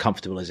it as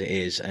uncomfortable as it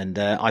is. And,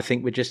 I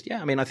think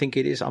I think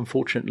it is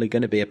unfortunately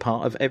going to be a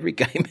part of every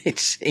game, it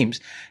seems.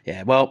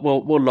 Yeah. Well,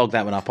 we'll log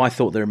that one up. I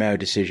thought the Romero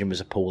decision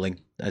was appalling.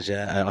 I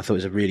thought it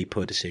was a really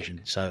poor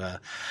decision. So,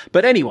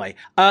 but anyway,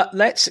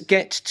 let's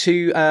get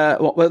to,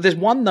 there's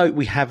one note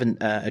we haven't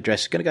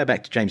addressed. I'm going to go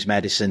back to James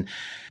Maddison.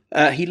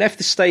 He left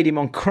the stadium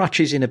on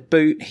crutches in a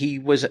boot. He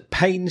was at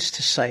pains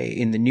to say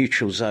in the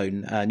neutral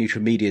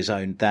media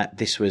zone, that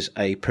this was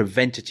a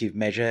preventative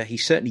measure. He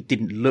certainly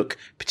didn't look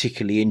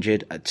particularly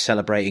injured at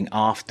celebrating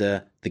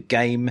after the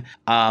game.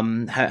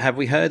 Have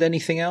we heard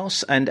anything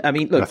else? And I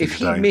mean, look, if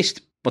he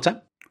missed, what's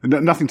that?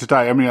 Nothing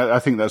today. I mean, I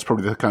think that's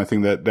probably the kind of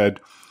thing that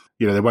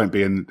they won't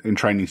be in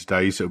training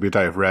today, so it'll be a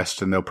day of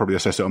rest, and they'll probably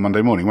assess it on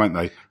Monday morning, won't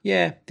they?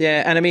 Yeah.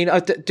 And I mean,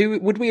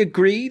 would we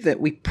agree that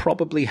we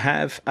probably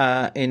have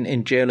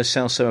in Gio Lo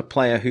Celso a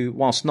player who,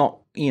 whilst not,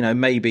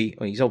 maybe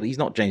he's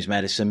not James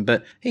Maddison,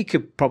 but he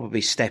could probably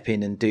step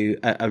in and do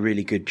a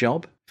really good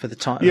job for the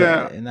time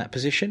in that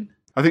position.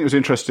 I think it was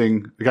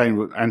interesting. Again,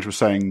 what Andrew was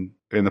saying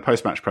in the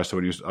post-match presser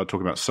when he was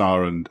talking about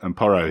Sarr and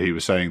Porro, he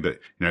was saying that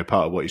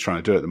part of what he's trying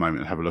to do at the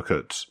moment is have a look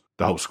at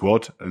the whole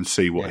squad and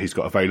see what he's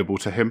got available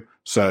to him.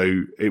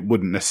 So it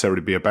wouldn't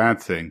necessarily be a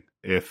bad thing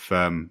if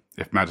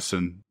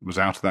Maddison was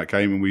out of that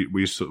game and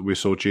we saw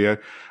Gio.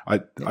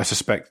 I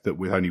suspect that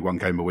with only one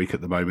game a week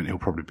at the moment, he'll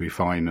probably be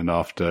fine. And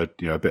after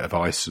a bit of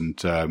ice and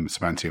some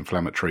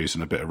anti-inflammatories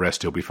and a bit of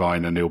rest, he'll be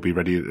fine and he'll be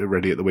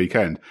ready at the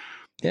weekend.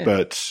 Yeah.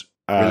 But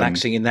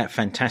relaxing in that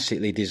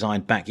fantastically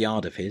designed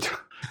backyard of his.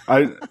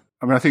 I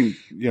think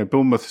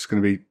Bournemouth is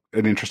going to be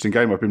an interesting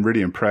game. I've been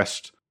really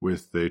impressed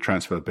with the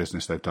transfer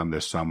business they've done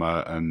this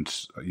summer,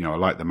 and I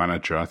like the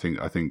manager. I think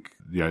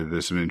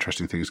there's some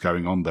interesting things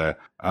going on there.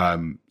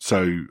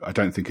 So I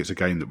don't think it's a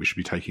game that we should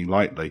be taking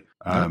lightly.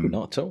 No,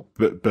 not at all.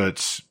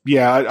 But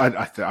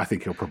yeah, I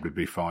think he'll probably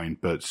be fine.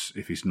 But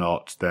if he's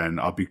not, then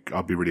I'll be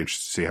really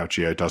interested to see how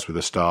Gio does with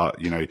a start.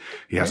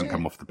 He hasn't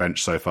come off the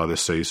bench so far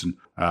this season.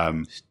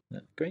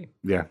 Great.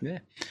 Yeah.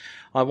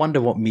 I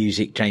wonder what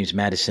music James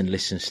Maddison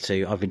listens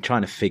to. I've been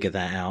trying to figure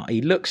that out.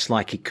 He looks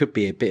like he could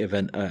be a bit of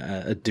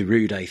a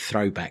Darude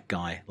throwback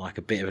guy, like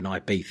a bit of an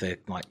Ibiza,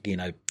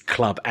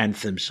 club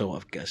anthem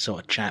sort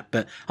of chap.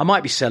 But I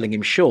might be selling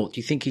him short.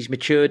 Do you think he's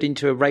matured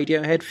into a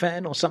Radiohead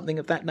fan or something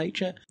of that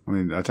nature? I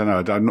mean, I don't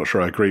know. I'm not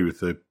sure I agree with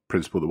the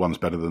principle that one's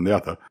better than the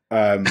other.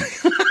 I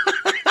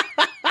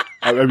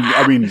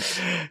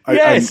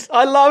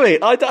love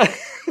it.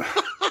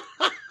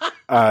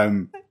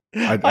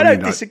 I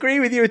don't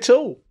disagree with you at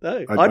all.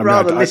 No, I'd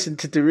rather listen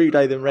to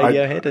Darude than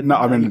Radiohead.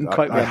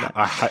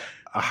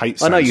 I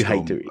hate. I know you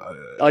hate Darude.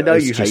 I know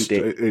you hate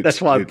it.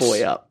 That's why I brought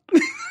it up.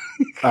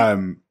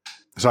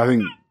 So I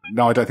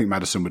don't think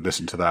Maddison would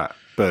listen to that.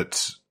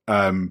 But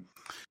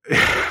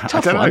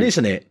tough one,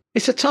 isn't it?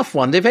 It's a tough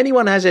one. If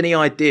anyone has any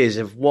ideas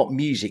of what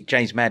music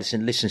James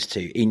Maddison listens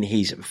to in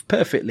his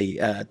perfectly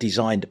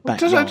designed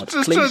backyard,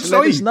 please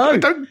let us know.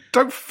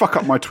 Don't fuck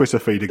up my Twitter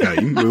feed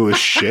again with all this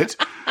shit.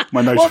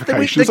 My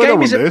notifications. I don't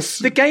want this.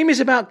 The Game Is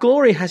About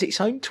Glory has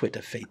its own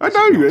Twitter feed. I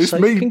know. It's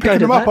me picking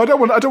them up. I don't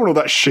want all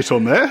that shit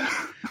on there.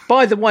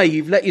 By the way,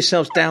 you've let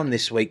yourselves down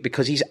this week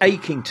because he's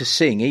aching to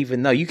sing,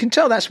 even though you can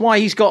tell that's why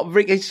he's a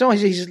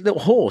little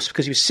hoarse,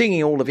 because he was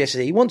singing all of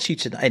yesterday. He wants you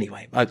to.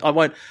 Anyway, I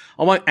won't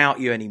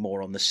out you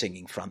anymore on the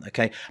singing front,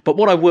 okay? But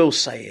what I will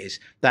say is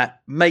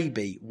that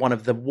maybe one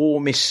of the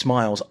warmest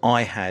smiles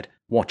I had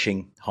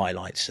watching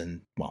highlights,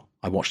 and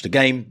I watched the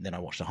game, then I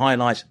watched the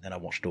highlights, then I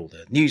watched all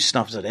the news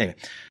stuff. So anyway,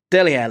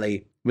 Dele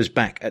Alli was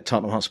back at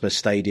Tottenham Hotspur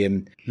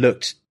Stadium,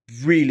 looked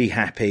really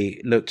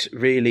happy, looked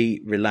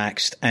really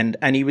relaxed, and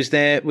he was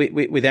there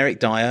with Eric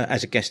Dyer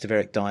as a guest of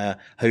Eric Dyer,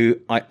 who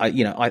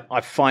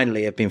I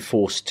finally have been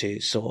forced to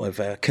sort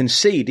of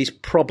concede is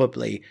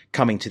probably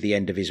coming to the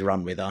end of his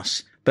run with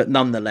us. But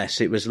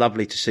nonetheless, it was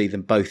lovely to see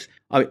them both.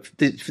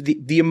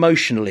 The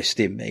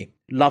emotionalist in me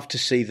loved to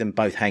see them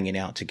both hanging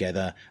out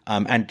together,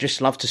 and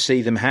just loved to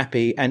see them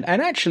happy. And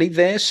actually,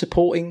 they're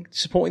supporting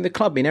the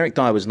club. I mean, Eric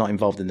Dyer was not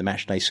involved in the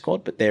matchday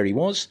squad, but there he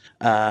was.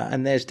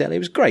 And there's Dele. It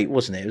was great,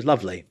 wasn't it? It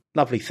was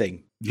lovely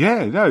thing.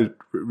 Yeah, no,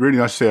 really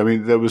nice to see. I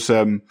mean, there was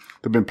they'd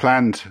been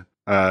planned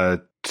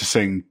to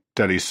sing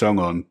Dele's song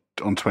on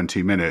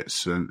 20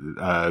 minutes, and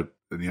I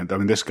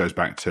mean, this goes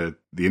back to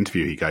the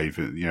interview he gave,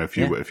 a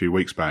few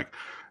weeks back.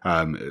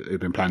 It had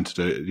been planned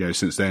to do,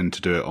 since then,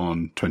 to do it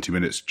on 20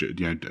 minutes,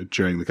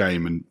 during the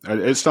game, and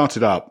it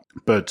started up.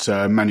 But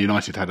Man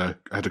United had a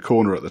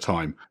corner at the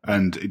time,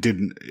 and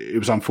it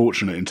was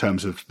unfortunate in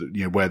terms of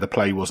where the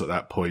play was at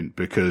that point,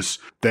 because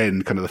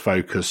then kind of the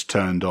focus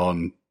turned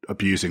on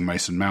abusing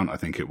Mason Mount, I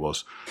think it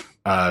was,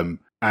 and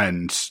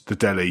the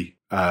Dele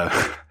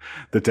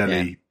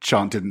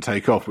chant didn't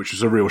take off, which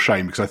was a real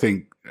shame, because I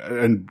think,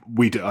 and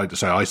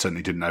I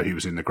certainly didn't know he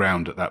was in the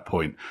ground at that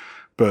point,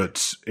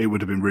 but it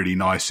would have been really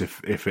nice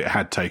if it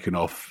had taken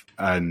off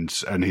and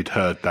he'd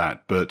heard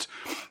that. But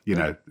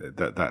great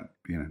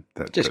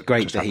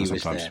that he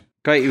was there.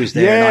 Great he was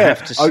there. Yeah, and I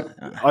have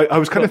to. I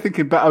was kind of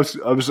thinking back. I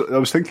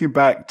was thinking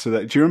back to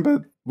that. Do you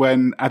remember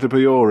when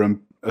Adebayor and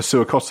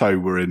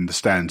Suakoto were in the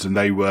stands and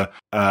they were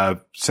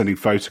sending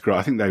photographs?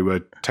 I think they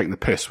were taking the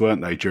piss,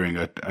 weren't they, during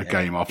a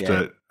game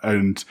after? Yeah.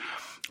 And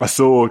I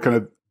saw kind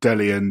of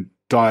Dele and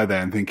Dyer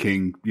there and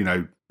thinking,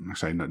 I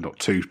say not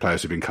two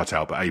players have been cut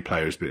out, but a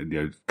player has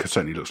been,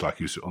 certainly looks like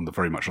he's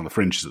very much on the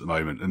fringes at the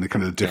moment, and the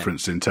kind of the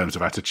difference in terms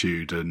of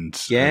attitude and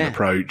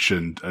approach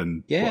and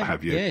what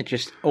have you. Yeah,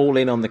 just all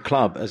in on the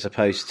club as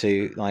opposed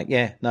to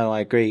I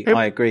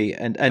agree,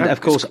 and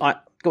of course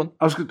go on.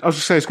 I was going to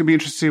say it's going to be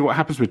interesting to see what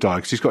happens with Dyer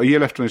because he's got a year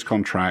left on his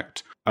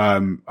contract.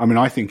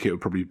 I think it would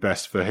probably be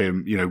best for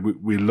him.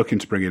 We're looking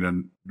to bring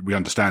in we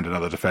understand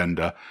another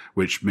defender,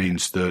 which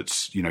means that,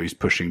 he's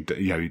pushing,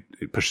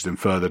 it pushes him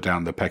further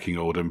down the pecking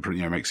order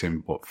and, makes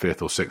him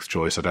fifth or sixth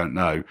choice. I don't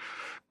know.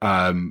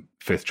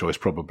 Fifth choice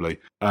probably.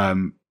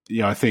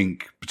 I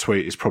think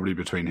it's probably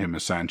between him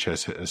and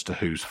Sanchez as to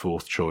who's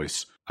fourth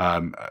choice.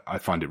 I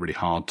find it really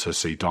hard to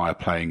see Dyer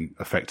playing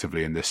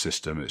effectively in this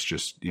system. It's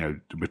just,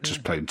 we're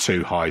just playing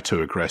too high,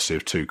 too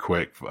aggressive, too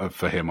quick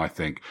for him, I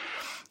think.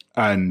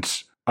 And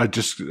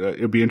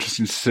it'll be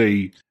interesting to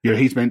see,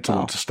 he's meant to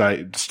want to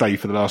stay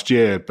for the last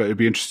year, but it'd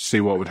be interesting to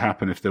see what would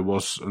happen if there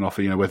was an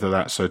offer, whether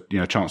that's a,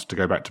 chance to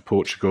go back to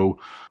Portugal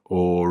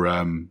or,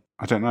 I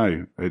don't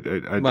know.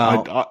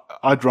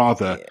 I'd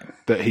rather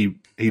that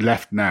he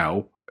left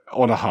now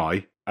on a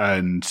high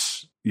and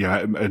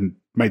and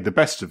made the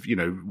best of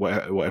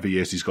whatever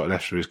years he's got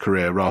left for his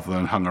career, rather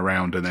than hung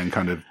around and then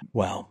kind of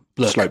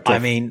sloped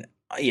off.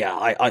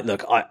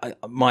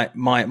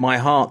 My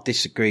heart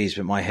disagrees,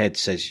 but my head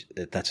says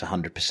that that's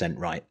 100%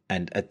 right.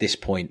 And at this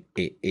point,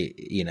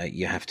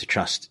 you have to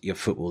trust your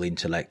football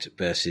intellect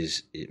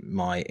versus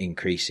my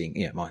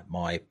increasing,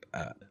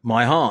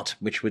 my heart,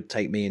 which would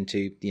take me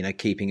into,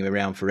 keeping him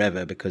around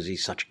forever because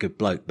he's such a good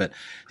bloke. But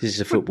this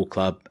is a football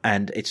club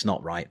and it's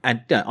not right.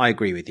 And I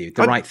agree with you.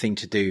 The right thing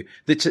to do,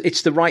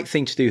 it's the right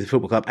thing to do with the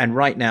football club. And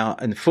right now,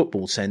 in the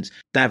football sense,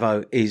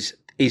 Davo is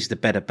the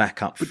better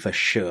backup for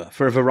sure,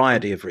 for a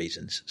variety of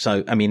reasons.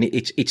 So,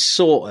 it's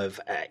sort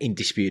of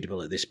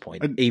indisputable at this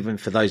point, even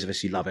for those of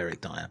us who love Eric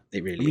Dyer.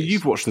 It really is.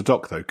 You've watched the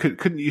doc though.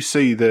 Couldn't you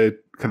see the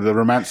kind of the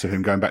romance of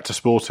him going back to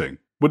Sporting?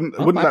 Wouldn't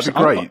that be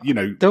great?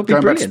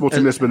 Going back to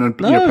Sporting Lisbon and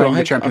playing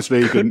the Champions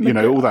League and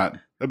all that.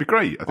 That'd be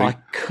great. I think. I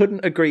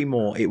couldn't agree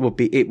more. It would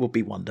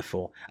be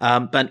wonderful.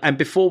 And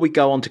before we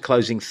go on to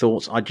closing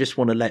thoughts, I just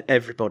want to let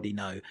everybody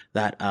know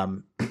that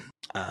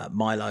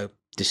Milo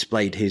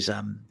displayed his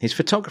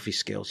photography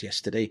skills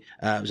yesterday.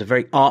 It was a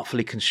very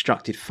artfully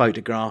constructed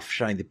photograph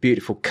showing the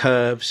beautiful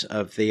curves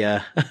of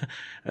the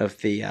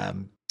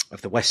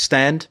West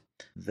Stand,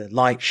 the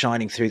light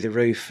shining through the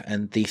roof,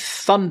 and the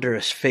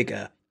thunderous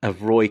figure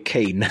of Roy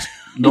Keane.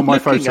 Not my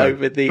photo.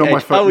 Over the not edge.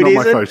 my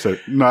photo.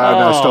 No,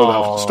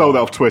 I stole that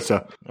off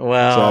Twitter.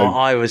 Well,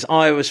 I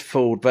was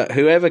fooled, but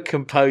whoever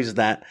composed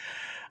that,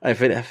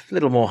 if a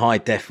little more high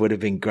def would have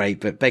been great,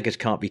 but beggars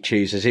can't be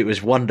choosers. It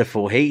was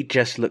wonderful. He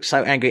just looked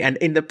so angry. And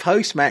in the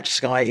post-match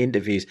Sky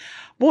interviews,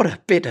 what a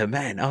bitter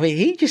man.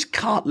 He just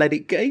can't let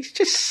it go. He's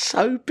just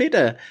so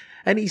bitter.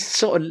 And he's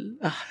sort of...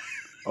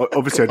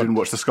 Obviously, I didn't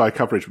watch the Sky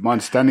coverage, but my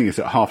understanding is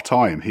at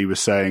half-time, he was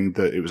saying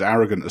that it was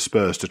arrogant of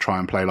Spurs to try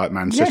and play like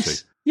Man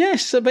City.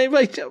 Yes, I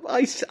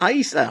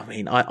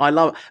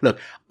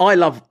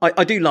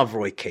do love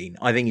Roy Keane.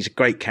 I think he's a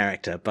great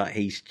character, but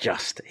he's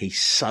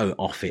so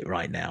off it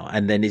right now.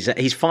 And then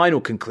his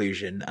final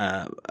conclusion,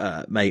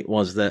 mate,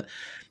 was that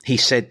he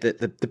said that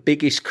the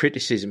biggest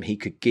criticism he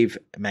could give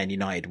Man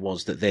United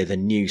was that they're the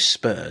new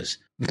Spurs.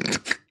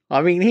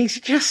 He's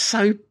just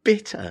so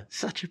bitter,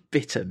 such a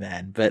bitter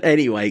man. But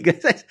anyway,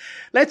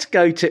 let's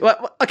go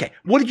to, okay.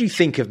 What did you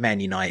think of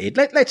Man United?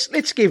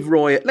 Let's give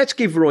Roy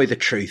the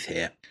truth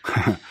here.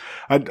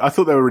 I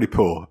thought they were really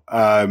poor.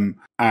 And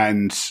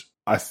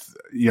I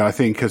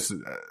think as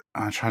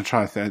I'm trying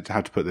to think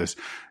how to put this.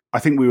 I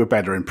think we were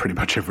better in pretty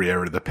much every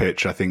area of the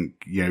pitch. I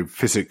think,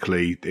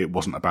 physically it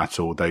wasn't a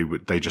battle.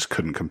 They just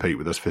couldn't compete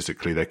with us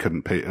physically. They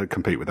couldn't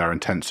compete with our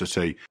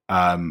intensity.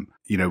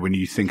 When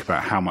you think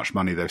about how much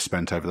money they've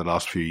spent over the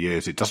last few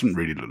years, it doesn't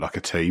really look like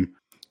a team.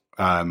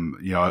 I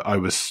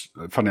was,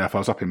 funny enough, I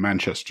was up in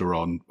Manchester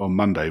on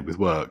Monday with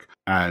work.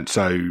 And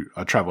so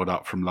I travelled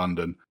up from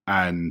London,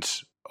 and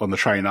on the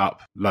train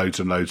up, loads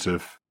and loads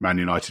of Man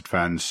United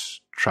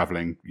fans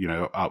travelling,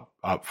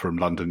 up from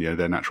London,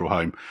 their natural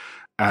home.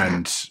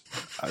 And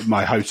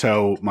my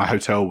hotel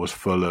was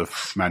full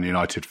of Man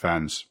United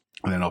fans.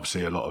 And then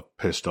obviously a lot of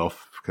pissed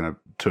off kind of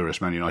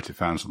tourist Man United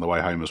fans on the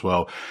way home as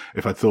well.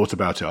 If I'd thought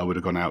about it, I would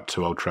have gone out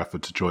to Old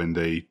Trafford to join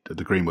the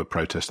Greenwood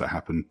protest that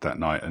happened that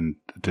night, and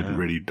I didn't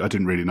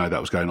really know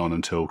that was going on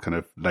until kind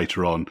of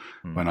later on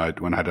when I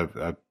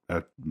had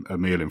a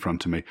meal in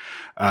front of me.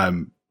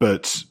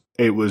 But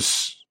it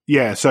was,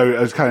 so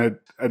I was kind of,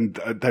 and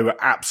they were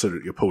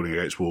absolutely appalling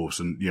against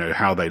Wolves, and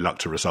how they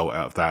lucked a result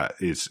out of that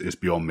is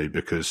beyond me,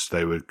 because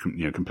they were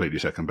completely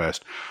second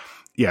best.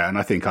 Yeah, and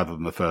I think other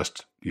than the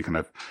first,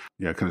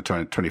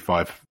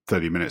 25,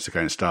 30 minutes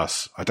against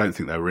us, I don't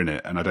think they were in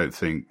it, and I don't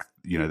think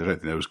they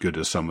were as good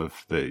as some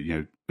of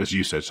the as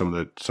you said, some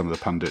of the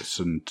pundits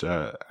and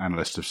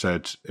analysts have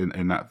said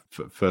in that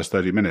first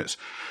 30 minutes.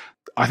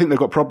 I think they've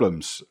got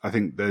problems. I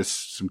think there's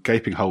some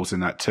gaping holes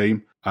in that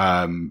team.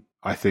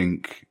 I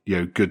think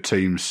good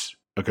teams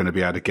are going to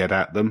be able to get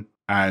at them,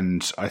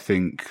 and I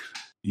think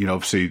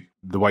obviously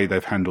the way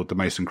they've handled the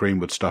Mason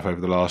Greenwood stuff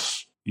over the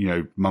last,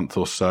 month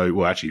or so,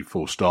 well, actually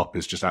full stop,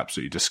 is just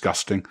absolutely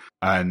disgusting.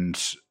 And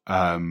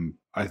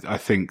I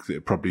think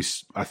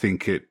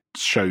it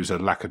shows a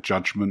lack of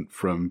judgment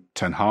from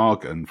Ten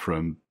Hag and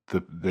from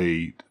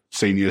the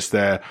seniors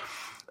there.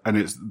 And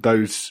it's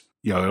those,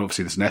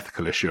 obviously there's an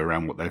ethical issue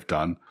around what they've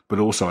done, but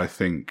also I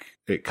think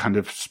it kind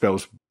of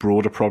spells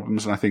broader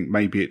problems. And I think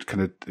maybe it's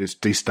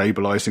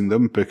destabilizing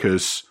them,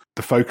 because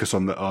the focus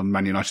on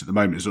Man United at the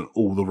moment is on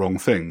all the wrong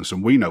things.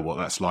 And we know what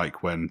that's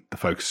like when the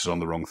focus is on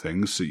the wrong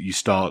things. So you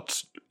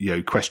start,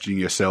 questioning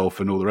yourself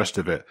and all the rest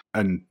of it.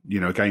 And,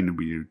 again,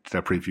 we did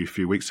our preview a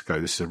few weeks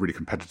ago. This is a really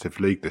competitive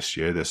league this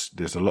year.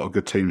 There's a lot of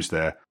good teams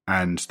there,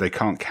 and they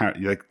can't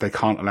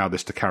allow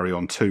this to carry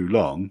on too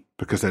long,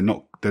 because they're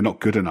not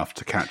good enough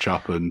to catch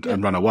up and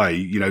run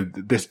away.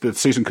 The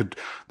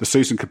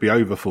season could be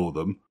over for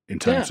them in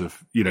terms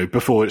of,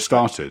 before it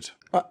started.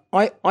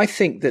 I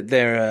think that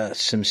there are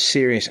some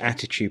serious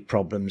attitude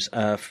problems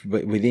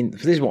within.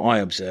 This is what I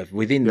observe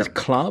within the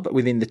club,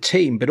 within the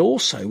team, but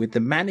also with the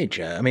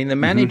manager. I mean, the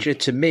manager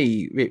to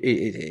me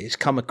it's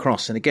come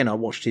across, and again, I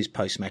watched his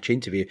post-match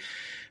interview,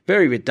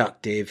 very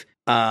reductive.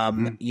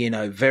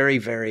 Very,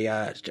 very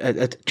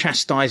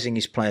chastising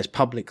his players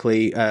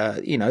publicly,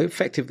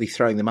 effectively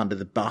throwing them under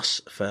the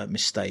bus for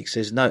mistakes.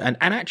 There's and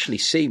actually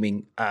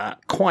seeming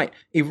quite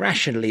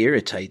irrationally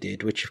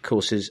irritated, which of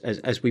course is,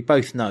 as we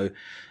both know,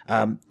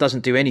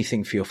 doesn't do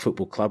anything for your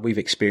football club. We've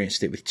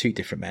experienced it with two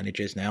different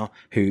managers now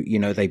who,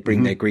 they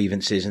bring their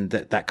grievances and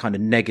that kind of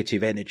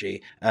negative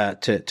energy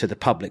to the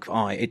public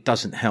eye. It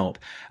doesn't help.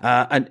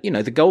 And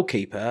the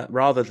goalkeeper,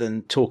 rather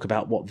than talk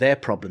about what their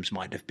problems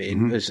might have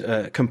been, was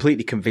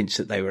completely convinced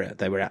that they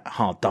were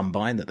hard done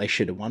by and that they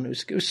should have won.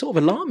 It was sort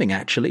of alarming,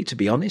 actually, to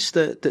be honest,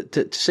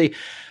 to see.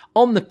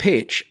 On the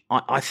pitch,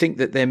 I think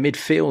that their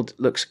midfield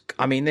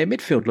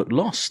looked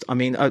lost. I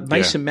mean,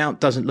 Mason Mount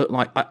doesn't look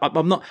like,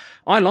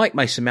 I like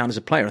Mason Mount as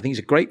a player. I think he's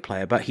a great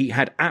player, but he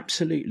had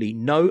absolutely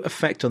no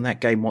effect on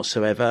that game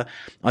whatsoever.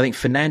 I think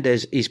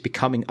Fernandes is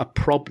becoming a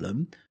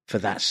problem for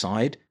that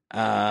side.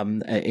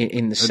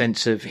 In the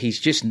sense of he's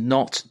just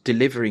not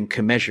delivering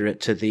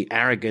commensurate to the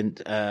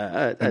arrogant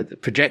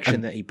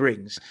projection that he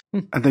brings.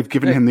 And they've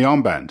given him the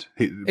armband.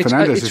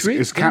 Fernandes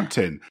is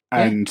captain.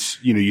 And,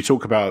 you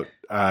talk about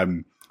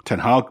Ten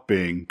Hag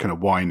being kind of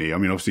whiny. I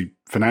mean, obviously,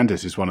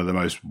 Fernandes is one of the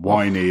most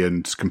whiny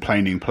and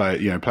complaining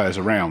players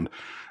around.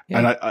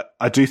 Yeah. And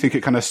I do think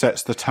it kind of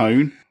sets the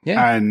tone.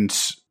 Yeah. And,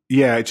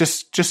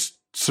 just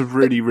some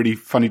really, really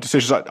funny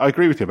decisions. I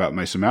agree with you about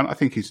Mason Mount. I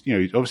think he's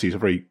a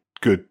very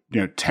good,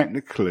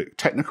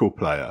 technical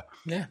player.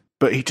 Yeah.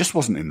 But he just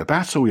wasn't in the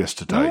battle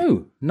yesterday.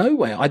 No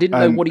way. I didn't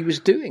know what he was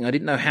doing. I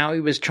didn't know how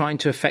he was trying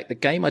to affect the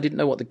game. I didn't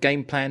know what the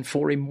game plan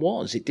for him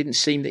was. It didn't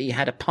seem that he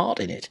had a part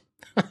in it.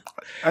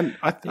 And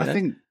I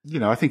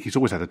think he's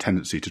always had a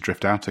tendency to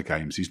drift out of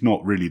games. He's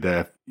not really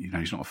there.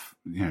 He's not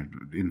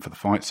in for the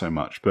fight so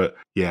much. But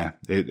I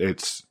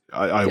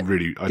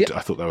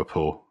thought they were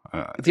poor.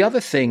 The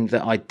other thing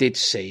that I did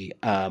see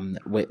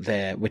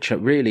which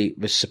really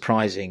was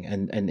surprising,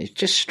 and it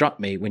just struck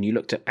me when you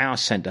looked at our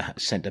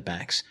centre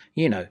backs.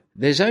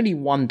 There's only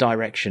one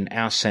direction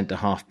our centre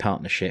half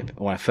partnership,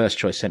 or our first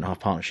choice centre half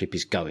partnership,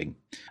 is going,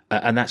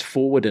 and that's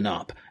forward and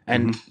up.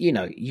 And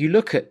you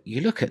look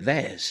at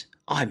theirs.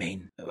 I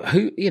mean,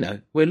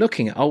 we're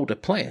looking at older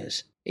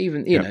players.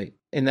 Even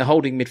in the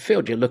holding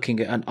midfield, you're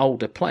looking at an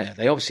older player.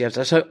 They obviously have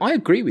that. So I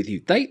agree with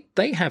you.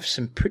 They have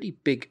some pretty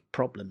big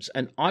problems,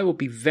 and I will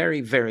be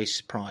very, very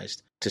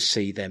surprised to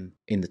see them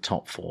in the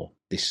top four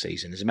this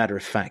season. As a matter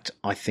of fact,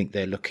 I think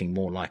they're looking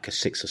more like a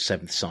 6th or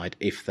 7th side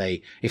if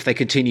they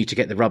continue to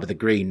get the rub of the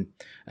green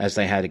as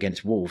they had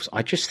against Wolves.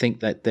 I just think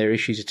that their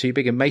issues are too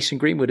big. And Mason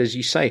Greenwood, as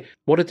you say,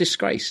 what a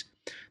disgrace.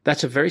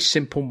 That's a very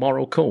simple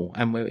moral call.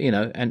 And,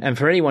 and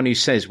for anyone who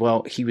says,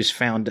 well, he was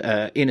found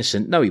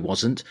innocent. No, he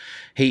wasn't.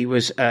 He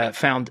was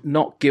found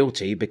not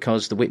guilty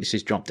because the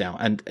witnesses dropped out.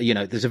 And,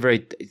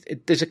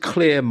 there's a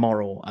clear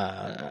moral,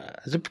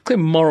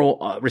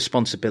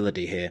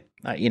 responsibility here.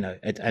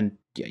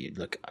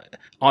 Look,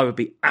 I would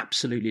be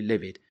absolutely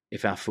livid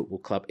if our football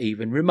club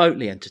even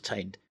remotely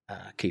entertained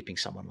keeping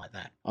someone like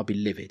that. I'd be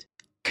livid.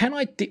 Can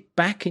I dip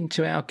back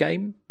into our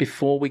game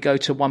before we go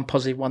to one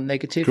positive, one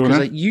negative?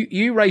 Because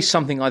you raised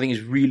something I think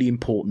is really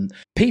important.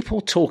 People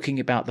talking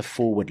about the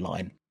forward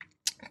line.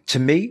 To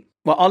me,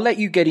 well, I'll let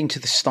you get into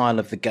the style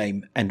of the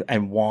game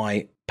and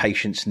why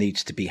patience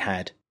needs to be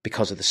had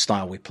because of the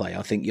style we play.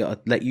 I think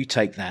I'll let you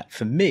take that.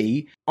 For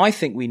me, I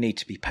think we need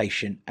to be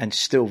patient and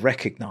still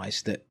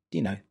recognise that,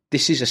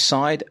 this is a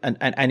side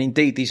and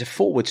indeed these are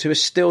forwards who are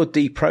still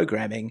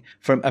deprogramming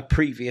from a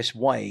previous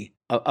way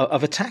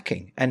of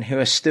attacking and who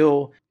are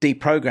still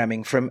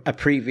deprogramming from a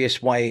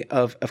previous way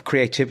of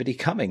creativity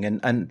coming.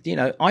 And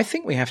I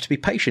think we have to be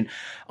patient.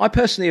 I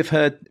personally have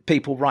heard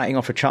people writing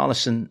off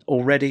Richarlison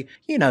already.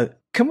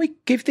 can we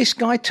give this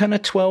guy 10 or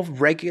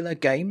 12 regular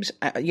games,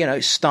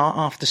 start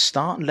after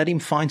start, and let him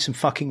find some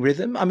fucking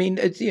rhythm? I mean,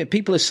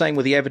 people are saying,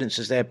 well, the evidence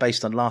is there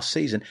based on last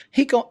season.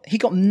 He got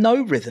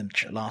no rhythm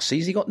last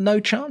season. He got no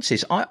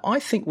chances. I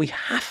think we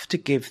have to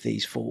give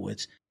these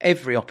forwards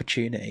every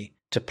opportunity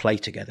to play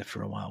together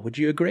for a while. Would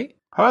you agree?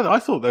 I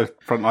thought the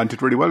front line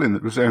did really well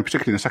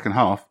particularly in the second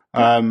half.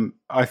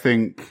 I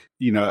think,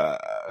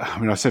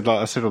 I said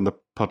on the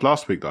pod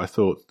last week that I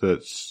thought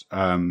that,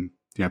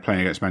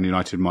 playing against Man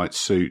United might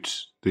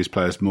suit these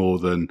players more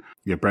than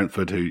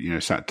Brentford,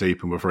 who sat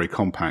deep and were very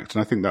compact,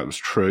 and I think that was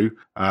true.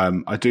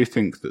 I do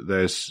think that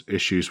there's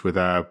issues with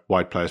our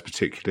wide players,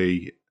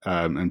 particularly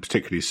and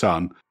particularly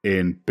Son,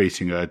 in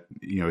beating a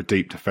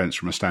deep defence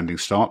from a standing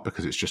start,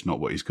 because it's just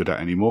not what he's good at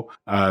anymore.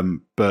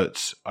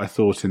 But I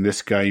thought in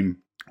this game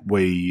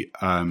we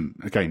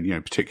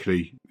again,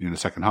 particularly in the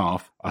second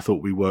half, I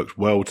thought we worked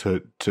well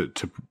to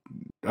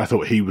I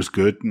thought he was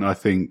good, and I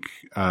think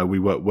we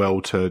worked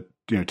well to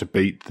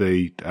beat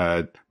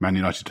the Man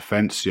United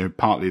defence.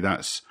 Partly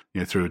that's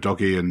through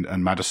Udogie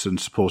and Maddison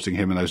supporting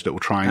him in those little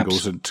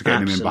triangles and to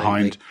get him in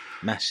behind.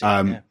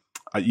 Massive.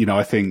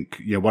 I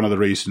think one of the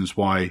reasons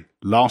why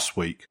last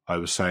week I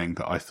was saying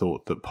that I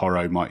thought that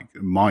Porro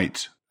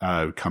might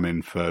come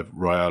in for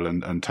Royal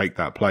and take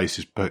that place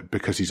is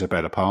because he's a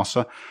better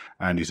passer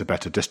and he's a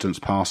better distance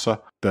passer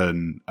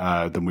than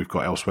we've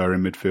got elsewhere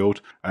in midfield.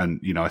 And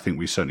I think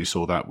we certainly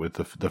saw that with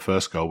the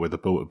first goal, where the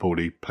ball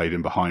he played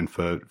in behind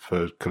for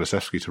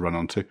Kulusevski to run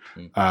onto.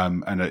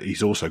 And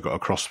he's also got a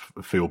cross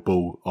field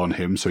ball on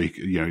him, so he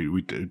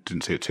we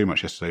didn't see it too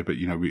much yesterday, but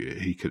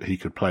he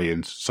could play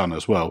in Son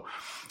as well.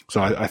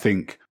 So I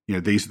think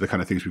these are the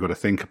kind of things we've got to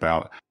think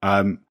about.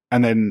 And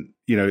then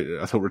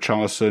I thought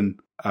Richarlison,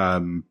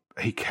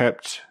 he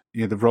kept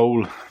the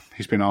role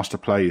he's been asked to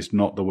play is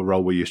not the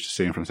role we're used to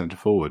seeing from centre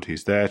forward.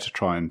 He's there to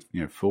try and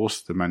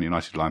force the Man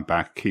United line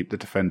back, keep the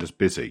defenders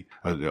busy,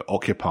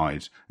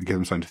 occupied, and give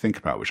them something to think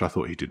about, which I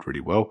thought he did really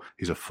well.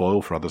 He's a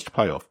foil for others to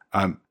play off.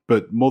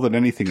 But more than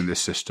anything in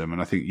this system,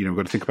 and I think we've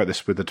got to think about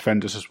this with the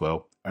defenders as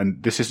well.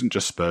 And this isn't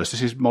just Spurs;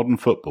 this is modern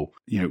football.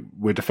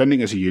 We're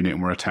defending as a unit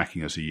and we're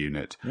attacking as a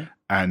unit. Yeah.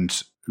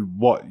 And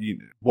what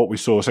we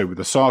saw, say with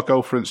the Sarr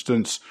goal, for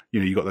instance,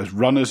 you got those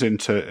runners in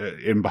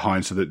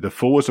behind, so that the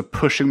forwards are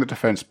pushing the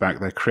defence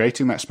back. They're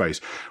creating that space.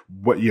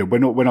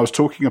 When I was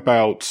talking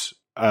about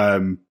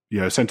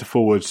centre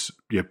forwards,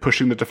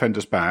 pushing the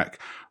defenders back,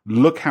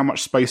 look how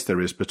much space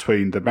there is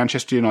between the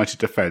Manchester United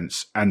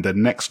defence and the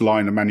next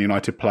line of Man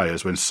United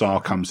players when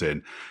Sarr comes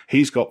in.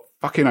 He's got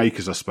fucking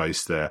acres of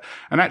space there.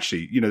 And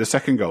actually, the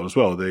second goal as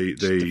well,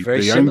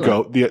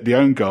 the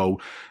own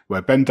goal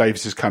where Ben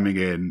Davies is coming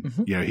in,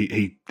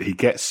 he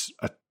gets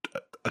a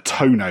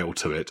toenail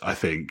to it, I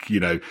think,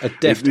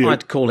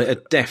 I'd call it a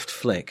deft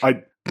flick.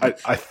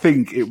 I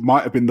think it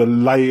might have been the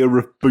layer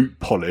of boot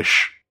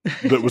polish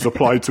that was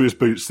applied to his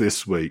boots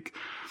this week.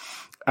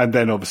 And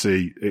then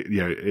obviously,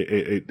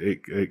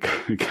 it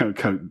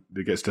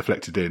gets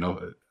deflected in,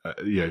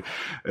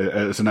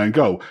 as an own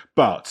goal.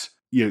 But,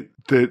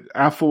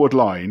 our forward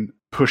line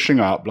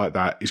pushing up like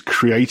that is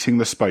creating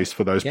the space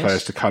for those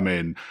players to come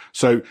in.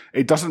 So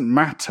it doesn't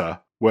matter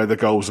where the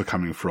goals are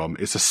coming from.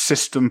 It's a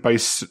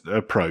system-based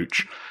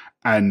approach.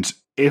 And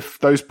if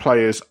those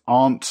players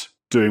aren't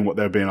doing what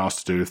they're being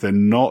asked to do, if they're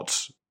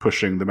not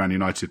pushing the Man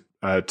United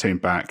team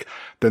back,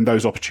 then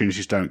those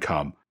opportunities don't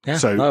come. Yeah,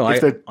 so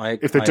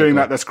if they're doing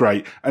that, that's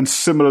great. And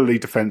similarly,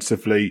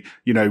 defensively,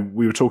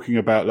 we were talking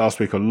about last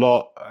week a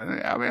lot. I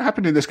mean, it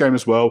happened in this game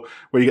as well,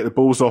 where you get the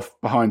balls off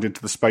behind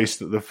into the space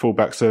that the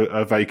fullbacks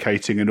are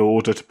vacating in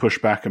order to push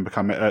back and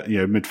become,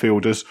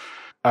 midfielders.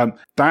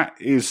 That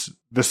is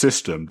the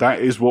system. That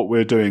is what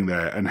we're doing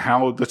there, and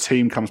how the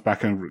team comes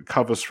back and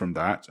recovers from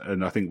that.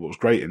 And I think what was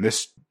great in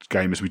this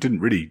game is we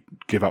didn't really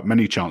give up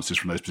many chances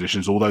from those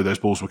positions, although those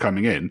balls were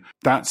coming in.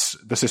 That's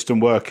the system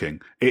working.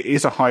 It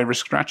is a high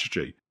risk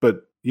strategy,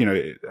 but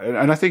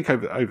and I think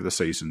over the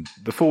season,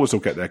 the forwards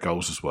will get their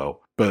goals as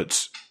well.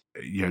 But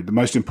the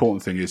most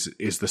important thing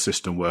is the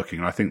system working.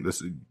 And I think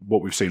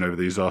what we've seen over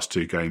these last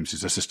two games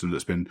is a system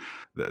that's been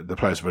the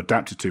players have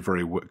adapted to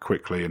very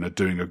quickly and are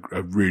doing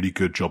a really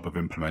good job of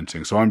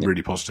implementing. So I'm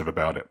really positive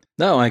about it.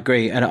 No, I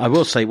agree. And I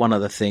will say one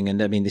other thing,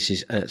 and I mean, this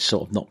is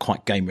sort of not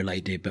quite game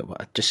related,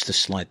 but just to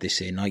slide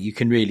this in, you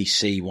can really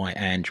see why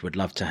Ange would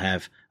love to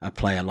have a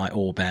player like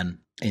Orban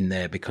in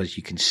there, because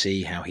you can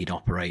see how he'd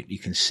operate. You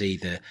can see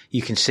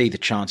the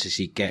chances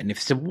he'd get. And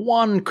if there's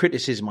one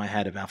criticism I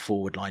had of our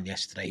forward line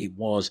yesterday, it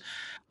was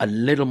a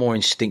little more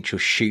instinctual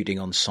shooting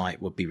on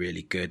sight would be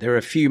really good. There are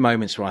a few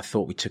moments where I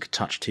thought we took a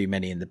touch too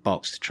many in the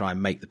box to try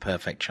and make the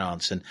perfect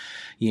chance. And,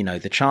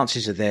 the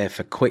chances are there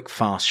for quick,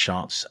 fast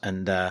shots.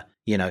 And,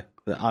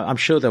 I'm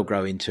sure they'll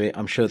grow into it.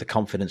 I'm sure the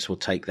confidence will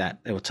take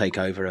that. They will take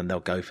over and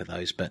they'll go for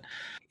those. But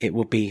it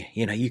will be,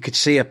 you could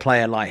see a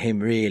player like him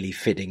really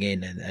fitting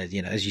in. And,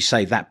 as you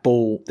say, that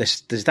ball,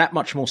 there's that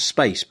much more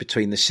space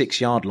between the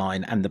 6-yard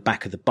line and the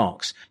back of the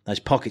box. Those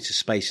pockets of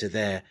space are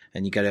there,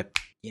 and you got to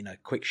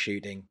quick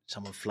shooting,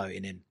 someone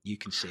floating in. You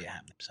can see it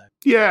happening. So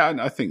yeah, and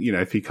I think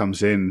if he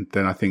comes in,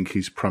 then I think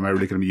he's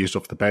primarily going to be used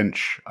off the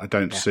bench. I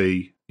don't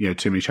see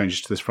too many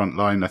changes to this front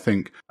line. I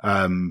think,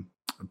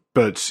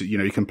 but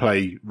he can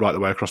play right the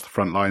way across the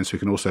front line, so he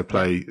can also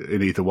play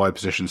in either wide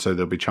position. So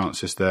there'll be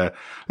chances there.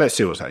 Let's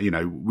see what's that.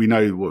 We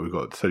know what we've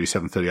got: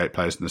 37, 38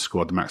 players in the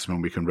squad. The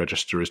maximum we can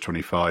register is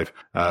 25.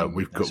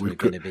 We've got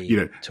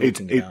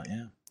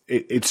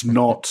It's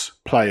not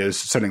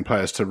selling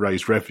players to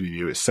raise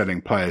revenue. It's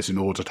selling players in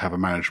order to have a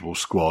manageable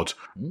squad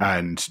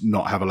and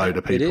not have a load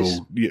of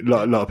people, a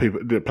lot of people,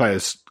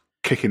 players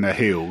kicking their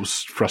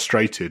heels,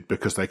 frustrated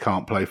because they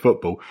can't play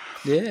football.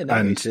 Yeah, no,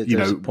 and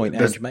there's a point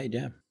Ange made.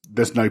 Yeah,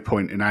 there's no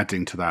point in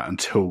adding to that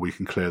until we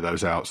can clear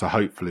those out. So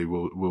hopefully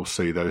we'll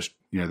see those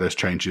those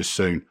changes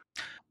soon.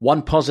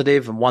 One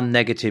positive and one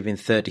negative in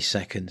 30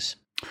 seconds.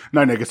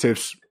 No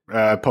negatives.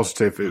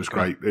 Positive. It was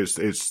great. It's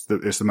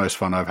the most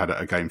fun I've had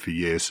at a game for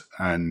years.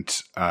 And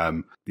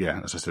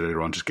as I said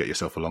earlier on, just get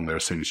yourself along there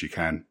as soon as you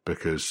can,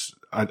 because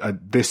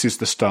this is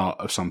the start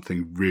of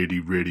something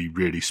really, really,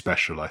 really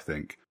special, I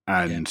think.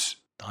 And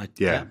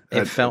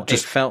it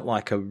felt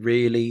like a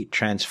really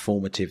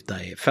transformative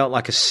day. It felt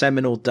like a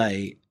seminal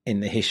day in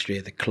the history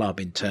of the club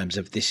in terms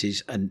of this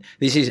is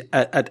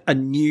a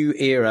new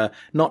era,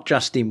 not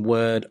just in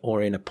word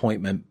or in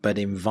appointment, but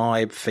in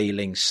vibe,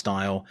 feeling,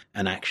 style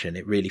and action.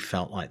 It really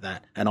felt like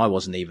that. And I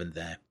wasn't even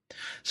there.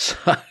 So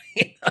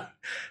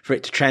for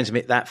it to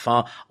transmit that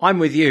far, I'm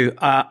with you.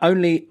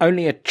 Only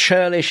a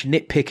churlish,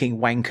 nitpicking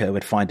wanker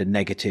would find a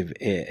negative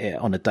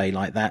on a day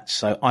like that.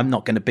 So I'm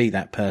not going to be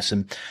that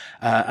person.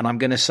 And I'm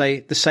going to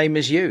say the same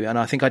as you. And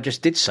I think I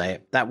just did say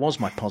it. That was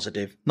my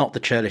positive, not the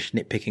churlish,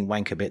 nitpicking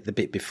wanker bit, the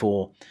bit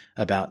before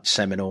about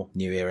seminal,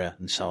 new era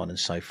and so on and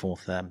so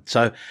forth.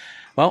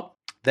 Well,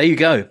 there you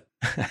go.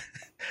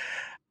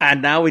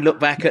 And now we look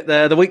back at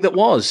the week that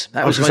was.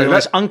 That was one of the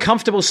most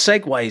uncomfortable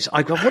segues.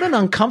 I go, what an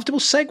uncomfortable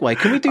segue.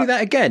 Can we do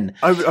that again?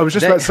 I was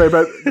just about to say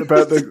about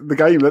the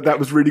game that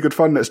was really good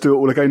fun. Let's do it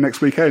all again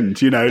next weekend.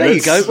 There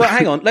you go. Well,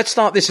 hang on. Let's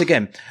start this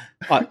again.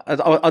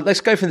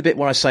 Let's go from the bit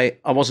where I say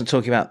I wasn't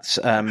talking about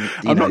the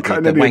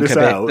wanker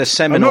bit, the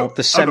seminal. I'm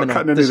not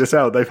cutting any of this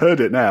out. They've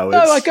heard it now. No,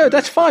 I go.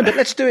 That's fine, but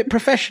let's do it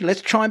professionally.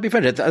 Let's try and be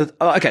professional.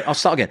 Okay, I'll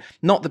start again.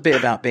 Not the bit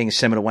about being a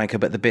seminal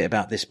wanker, but the bit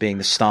about this being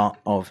the start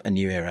of a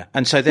new era.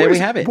 And so there we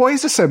have it. What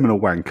is a seminal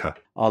wanker?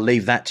 I'll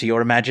leave that to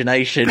your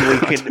imagination.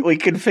 We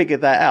can figure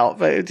that out.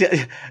 But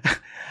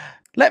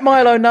let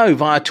Milo know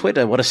via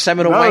Twitter what a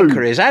seminal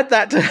wanker is. Add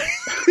that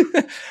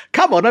to.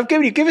 Come on,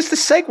 give us the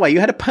segue. You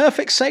had a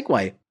perfect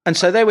segue. And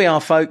so there we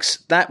are, folks.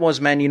 That was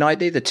Man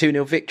United, the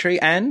 2-0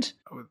 victory, and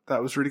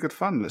that was really good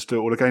fun. Let's do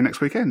it all again next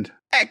weekend.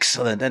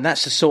 Excellent. And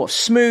that's the sort of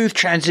smooth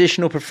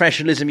transitional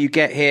professionalism you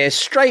get here,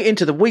 straight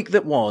into the week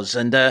that was.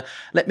 And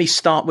let me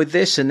start with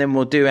this, and then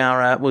we'll do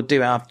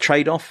our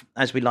trade-off,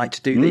 as we like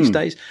to do these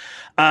days.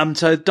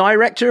 So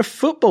director of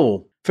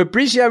football,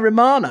 Fabrizio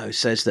Romano,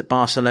 says that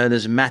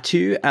Barcelona's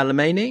Mathieu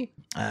Alemany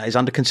is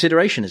under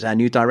consideration as our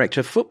new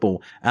director of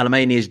football.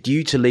 Alemany is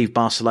due to leave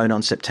Barcelona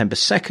on September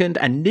 2nd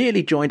and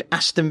nearly joined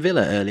Aston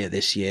Villa earlier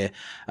this year.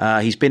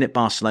 He's been at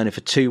Barcelona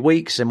for 2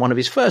 weeks, and one of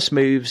his first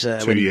moves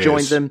when he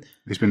joined them.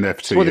 He's been there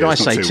for 2 years. What did I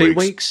say? 2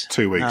 weeks?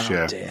 2 weeks,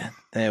 yeah. Dear.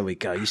 There we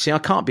go. You see, I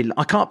can't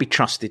be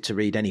trusted to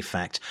read any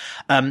fact.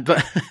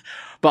 But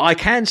I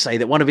can say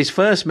that one of his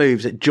first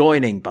moves at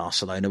joining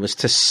Barcelona was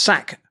to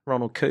sack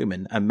Ronald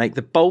Koeman and make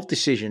the bold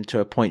decision to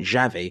appoint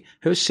Xavi,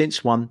 who has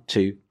since won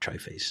 2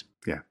 trophies.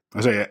 Yeah.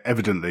 I say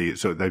evidently,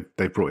 so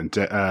they brought in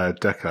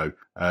Deco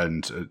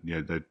and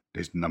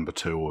his number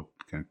 2 or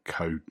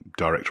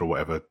co-director or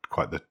whatever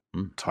quite the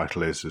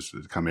title is has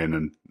come in,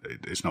 and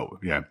it's not.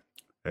 Yeah,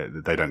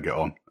 they don't get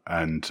on,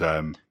 and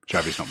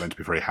Xavi's not meant to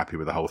be very happy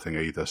with the whole thing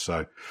either.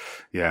 So,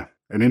 yeah,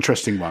 an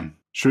interesting one.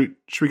 Should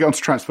we get on to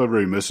transfer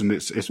rumours? And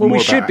it's well, more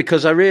we should,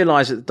 because I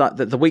realised that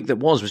the week that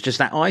was just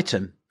that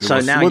item. So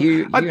now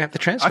you have the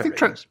transfer. I think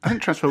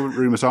transfer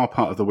rumours are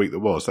part of the week that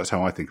was. That's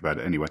how I think about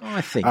it, anyway.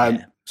 I think.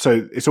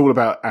 So it's all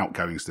about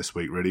outgoings this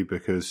week, really,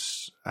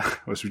 because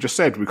as we just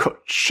said, we've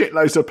got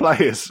shitloads of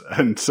players,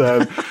 and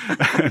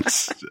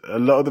a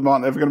lot of them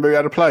aren't ever going to be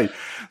able to play.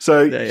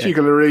 So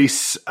Hugo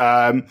Lloris.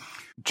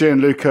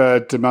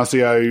 Gianluca Di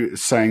Marzio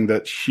saying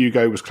that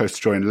Hugo was close to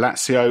joining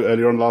Lazio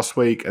earlier on last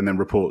week, and then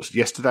reports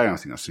yesterday, and I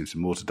think I've seen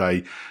some more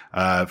today,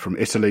 from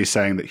Italy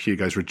saying that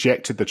Hugo's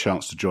rejected the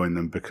chance to join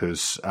them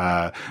because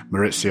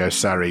Maurizio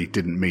Sarri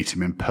didn't meet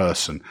him in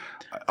person.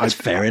 That's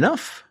fair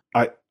enough.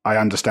 I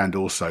understand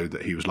also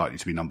that he was likely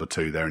to be number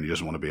 2 there, and he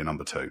doesn't want to be a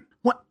number 2.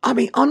 Well, I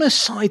mean, on a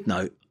side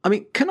note,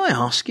 can I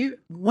ask you,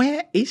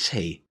 where is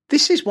he?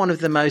 This is one of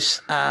the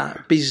most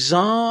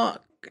bizarre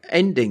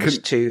endings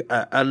to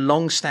a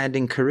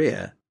long-standing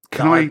career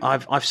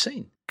I've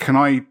seen. Can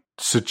I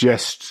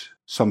suggest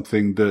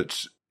something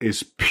that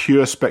is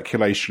pure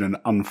speculation and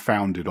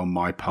unfounded on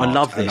my part? I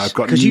love this,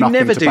 because you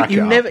never do.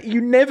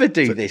 You never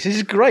do this. This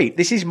is great.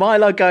 This is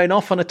Milo going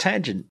off on a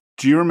tangent.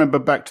 Do you remember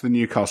back to the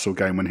Newcastle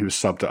game when he was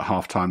subbed at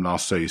half-time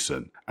last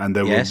season? And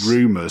there were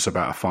rumours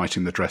about a fight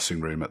in the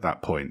dressing room at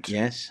that point.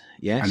 Yes.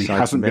 And he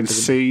hasn't been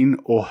seen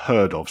or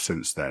heard of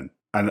since then.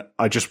 And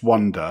I just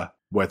wonder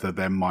whether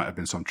there might have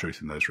been some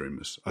truth in those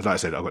rumours. As I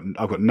said,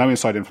 I've got no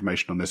inside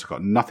information on this. I've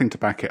got nothing to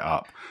back it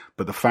up.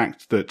 But the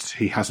fact that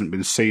he hasn't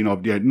been seen,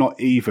 not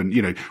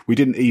even, we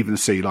didn't even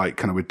see like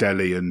kind of with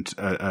Dele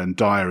and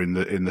Dyer in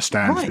the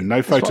stands. Right.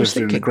 No photos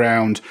in the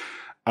ground.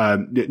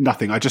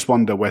 Nothing. I just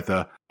wonder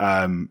whether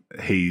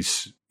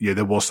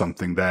there was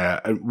something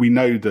there. We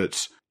know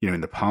that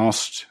in the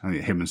past, I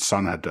think him and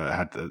Son had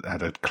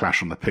a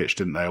clash on the pitch,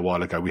 didn't they, a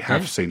while ago? We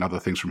have seen other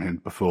things from him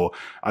before.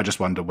 I just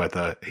wonder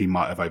whether he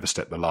might have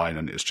overstepped the line,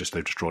 and they've just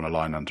drawn a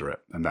line under it,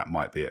 and that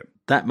might be it.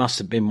 That must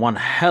have been one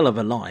hell of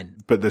a line.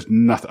 But there's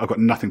nothing. I've got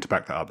nothing to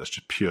back that up. That's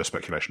just pure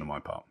speculation on my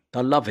part.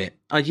 I love it.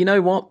 You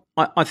know what?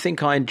 I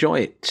think I enjoy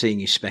it, seeing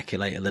you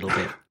speculate a little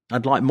bit.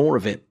 I'd like more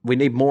of it. We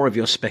need more of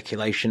your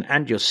speculation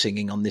and your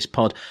singing on this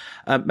pod.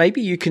 Maybe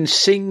you can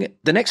sing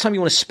the next time you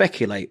want to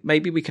speculate.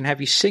 Maybe we can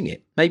have you sing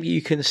it. Maybe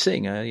you can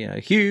sing,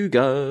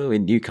 Hugo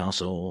in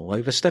Newcastle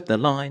overstepped the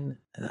line.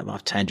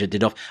 I've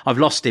tangented off. I've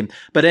lost him.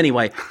 But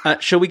anyway,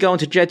 shall we go on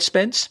to Jed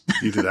Spence?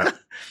 You do that.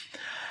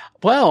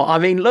 Well, I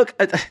mean, look,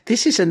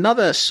 this is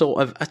another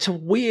it's a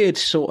weird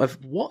sort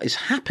of what has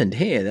happened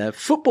here. The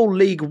Football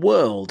League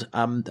World,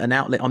 an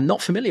outlet I'm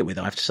not familiar with,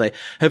 I have to say,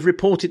 have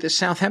reported that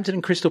Southampton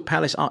and Crystal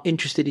Palace are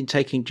interested in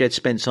taking Jed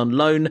Spence on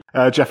loan.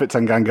 Japhet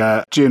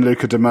Tanganga,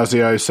 Gianluca Di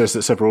Marzio says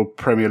that several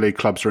Premier League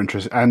clubs are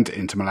interested, and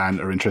Inter Milan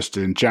are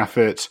interested in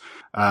Japhet,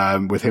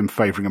 with him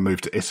favouring a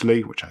move to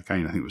Italy, which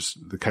again, I think was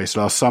the case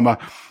last summer.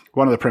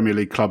 One of the Premier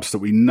League clubs that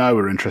we know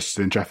are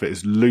interested in Japhet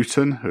is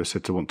Luton, who are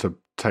said to want to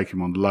take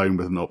him on loan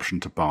with an option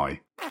to buy.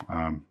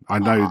 I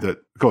know that...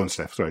 Go on,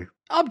 Steph, sorry.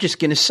 I'm just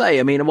going to say,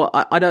 I mean,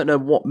 I don't know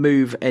what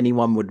move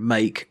anyone would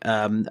make,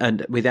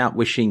 and without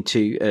wishing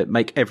to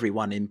make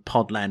everyone in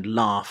Podland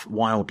laugh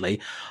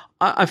wildly,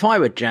 if I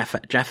were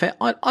Japhet,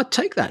 I'd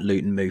take that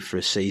Luton move for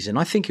a season.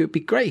 I think it would be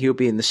great. He'll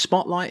be in the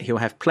spotlight. He'll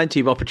have plenty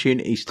of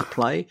opportunities to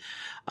play.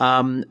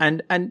 And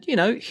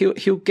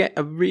he'll get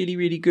a really,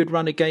 really good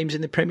run of games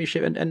in the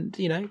Premiership. And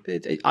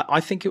I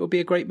think it would be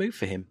a great move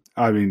for him.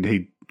 I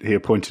mean, he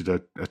appointed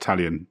an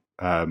Italian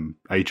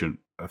agent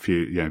a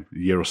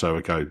year or so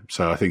ago.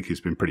 So I think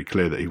he's been pretty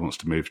clear that he wants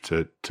to move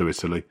to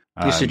Italy.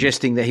 You're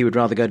suggesting that he would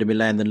rather go to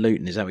Milan than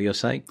Luton. Is that what you're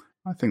saying?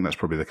 I think that's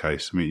probably the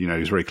case. I mean, he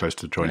was very close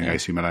to joining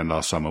AC Milan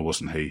last summer,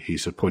 wasn't he?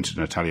 He's appointed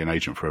an Italian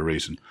agent for a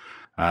reason.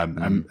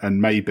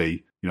 And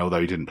maybe,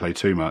 although he didn't play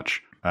too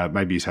much,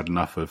 maybe he's had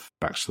enough of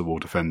backs to the wall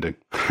defending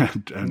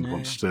and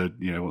wants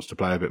to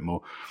play a bit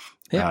more.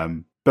 Yeah,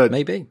 but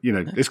maybe,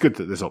 it's good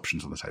that there's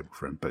options on the table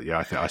for him. But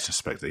yeah, I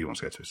suspect that he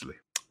wants to go to Italy.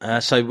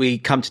 So we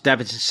come to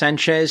Davinson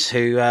Sanchez,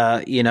 who,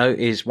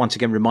 is once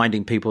again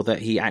reminding people that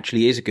he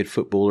actually is a good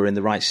footballer in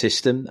the right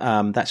system.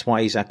 That's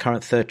why he's our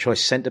current third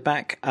choice centre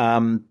back.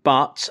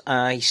 But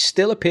he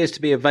still appears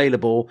to be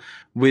available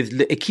with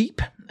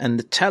L'Equipe, and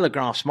the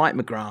Telegraph's Mike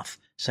McGrath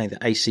saying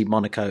that AC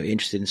Monaco are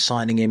interested in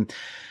signing him.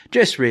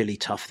 Just really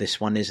tough, this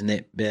one, isn't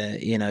it?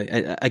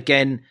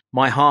 Again,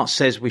 my heart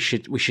says we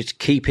should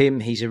keep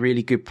him. He's a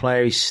really good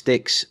player. He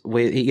sticks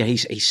with,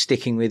 he's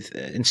sticking with,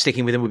 and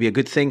sticking with him would be a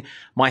good thing.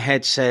 My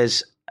head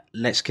says,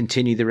 let's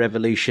continue the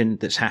revolution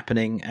that's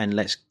happening, and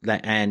let's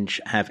let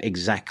Ange have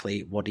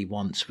exactly what he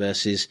wants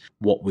versus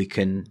what we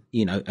can,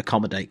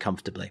 accommodate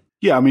comfortably.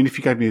 Yeah, I mean, if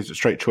you gave me a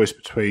straight choice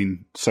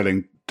between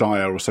selling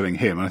Dyer or selling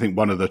him, and I think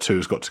one of the two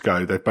has got to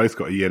go. They've both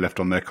got a year left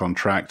on their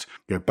contract.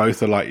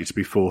 Both are likely to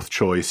be fourth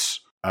choice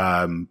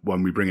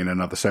when we bring in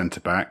another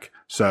centre back.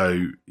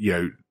 So,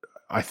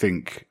 I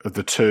think of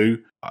the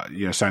two,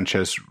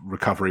 Sanchez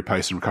recovery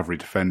pace and recovery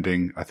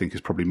defending, I think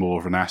is probably more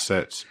of an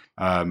asset,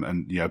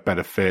 and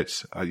better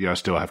fit. I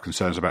still have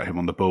concerns about him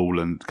on the ball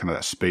and kind of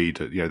that speed,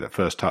 that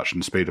first touch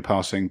and speed of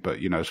passing. But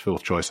as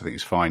fourth choice, I think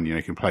he's fine.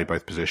 He can play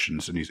both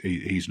positions, and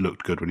he's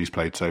looked good when he's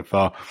played so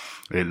far.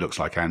 It looks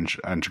like Ange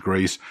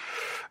agrees.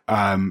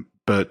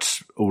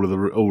 But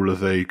all of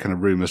the kind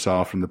of rumours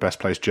are from the best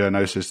placed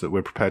journos is that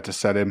we're prepared to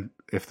sell him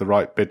if the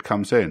right bid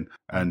comes in,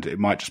 and it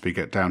might just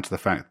get down to the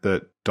fact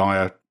that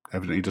Dyer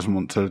evidently doesn't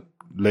want to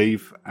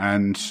leave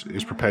and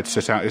is prepared to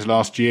sit out his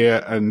last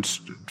year and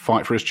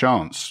fight for his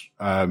chance.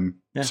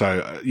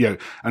 So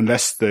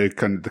unless the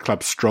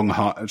club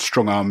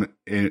strong arm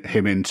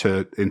him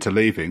into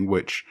leaving,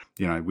 which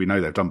we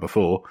know they've done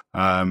before.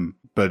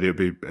 But it'd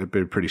be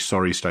a pretty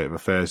sorry state of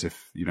affairs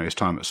if his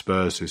time at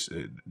Spurs is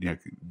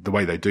the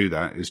way they do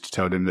that is to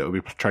tell him that it'll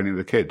be training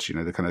the kids.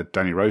 The kind of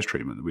Danny Rose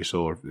treatment that we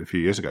saw a few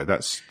years ago.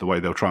 That's the way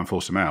they'll try and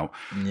force him out.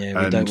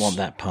 Yeah, we don't want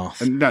that path.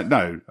 And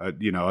no,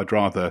 I'd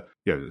rather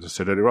as I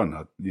said earlier on,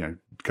 I'd,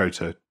 go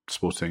to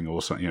Sporting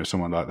or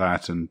someone like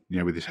that, and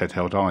with his head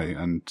held high.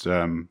 And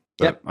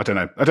but I don't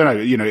know.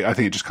 I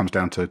think it just comes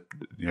down to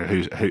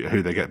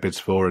who they get bids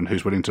for and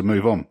who's willing to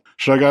move on.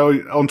 Should I go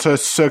on to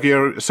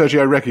Sergio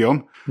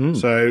Reguilon?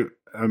 So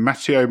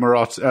Matteo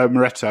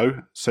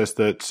Moretto says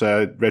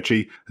that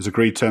Reggie has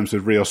agreed terms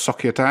with Real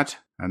Sociedad,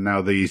 and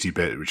now the easy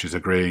bit, which is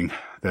agreeing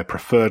their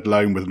preferred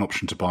loan with an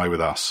option to buy with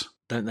us.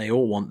 Don't they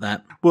all want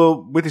that?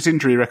 Well, with his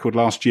injury record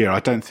last year, I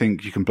don't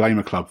think you can blame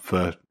a club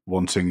for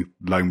wanting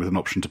loan with an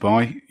option to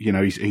buy. You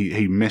know,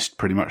 he missed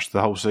pretty much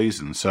the whole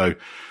season. So,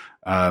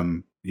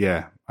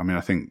 yeah, I mean,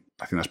 I think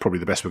that's probably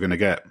the best we're going to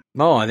get.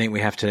 Oh, I think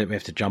we have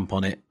to jump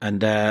on it,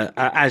 and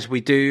as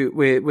we do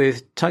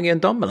with Tanguy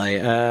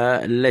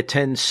Ndombele, Le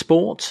Ten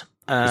Sport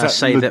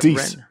say that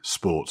Ledis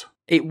Sport.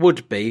 It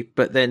would be,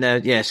 but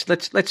then yes,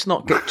 let's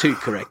not get too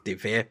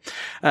corrective here.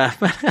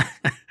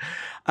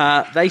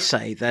 They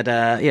say that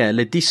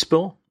Le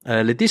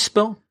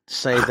Dispo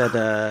say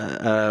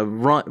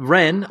that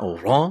Rennes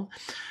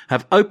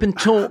have opened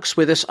talks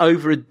with us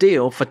over a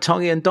deal for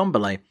Tanguy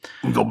Ndombele.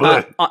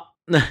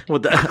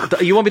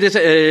 You want me to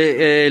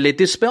say Les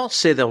Dispo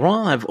say that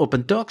Rennes have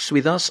opened talks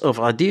with us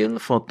over a deal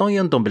for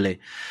Tanguy Ndombele.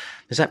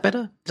 Is that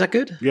better? Is that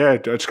good? Yeah.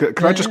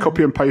 Can I just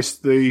copy and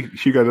paste the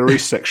Hugo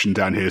Lloris section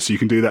down here so you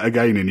can do that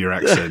again in your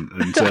accent?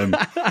 And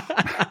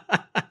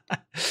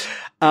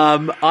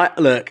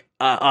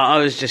I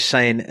was just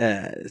saying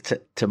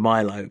to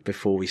Milo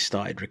before we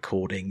started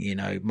recording. You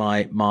know,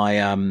 my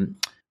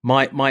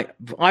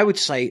I would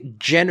say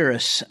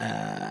generous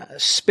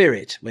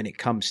spirit when it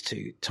comes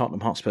to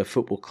Tottenham Hotspur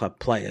Football Club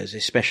players,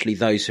 especially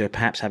those who are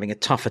perhaps having a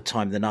tougher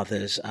time than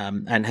others,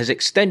 and has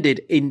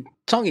extended in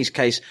Tonguy's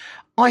case,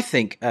 I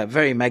think,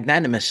 very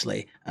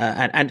magnanimously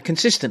and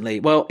consistently.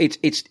 Well,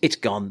 it's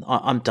gone.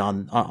 I'm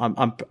done.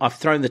 I've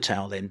thrown the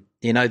towel in.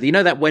 You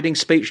know that wedding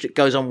speech that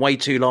goes on way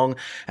too long,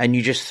 and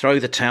you just throw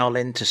the towel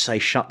in to say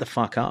shut the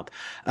fuck up.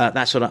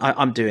 That's what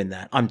I'm doing.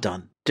 That I'm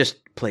done. Just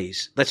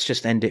please, let's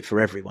just end it for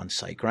everyone's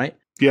sake, right?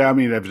 Yeah, I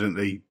mean,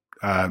 evidently,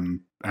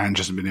 Ange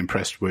hasn't been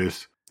impressed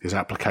with his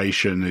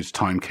application, his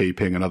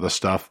timekeeping, and other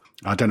stuff.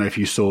 I don't know if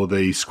you saw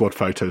the squad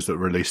photos that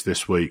were released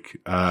this week.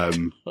 I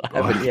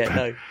haven't yet.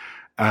 No.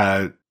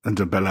 And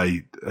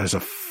Ndombele has a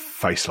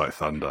face like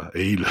thunder.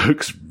 He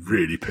looks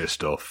really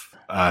pissed off,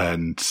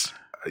 and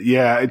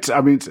yeah, it's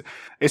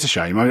a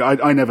shame.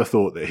 I never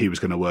thought that he was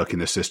going to work in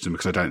this system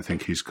because I don't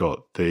think he's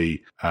got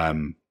the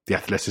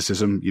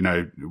athleticism. You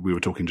know, we were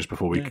talking just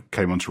before we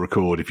came on to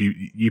record. If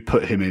you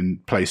put him in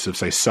place of,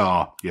 say,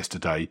 Sarr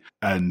yesterday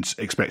and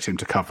expect him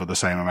to cover the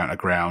same amount of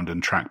ground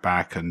and track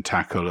back and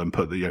tackle and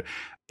put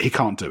he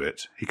can't do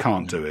it. He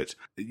can't do it.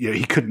 You know,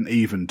 he couldn't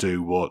even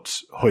do what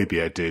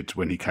Højbjerg did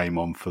when he came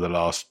on for the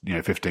last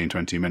 15,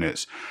 20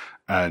 minutes.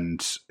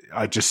 And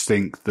I just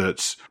think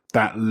that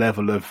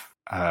level of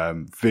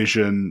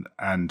vision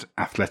and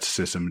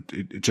athleticism,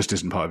 it just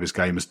isn't part of his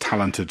game, as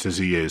talented as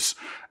he is.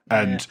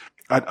 And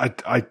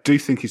I do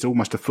think he's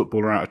almost a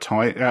footballer out of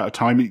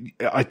time.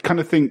 I kind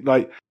of think,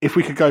 like, if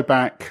we could go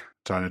back,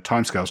 I don't know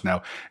timescales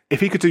now, if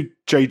he could do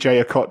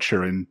JJ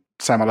Okocha in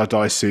Sam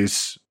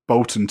Allardyce's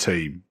Bolton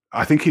team,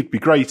 I think he'd be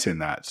great in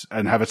that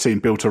and have a team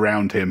built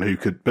around him who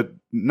could, but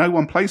no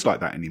one plays like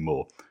that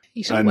anymore.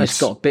 He's almost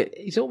got a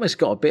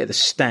bit of the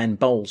Stan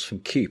Bowles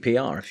from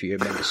QPR, if you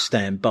remember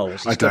Stan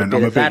Bowles. I don't.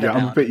 I'm a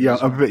bit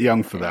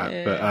young for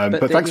that.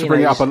 But thanks for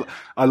bringing it up.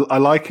 I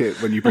like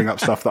it when you bring up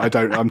stuff that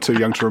I'm too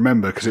young to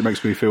remember, because it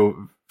makes me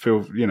feel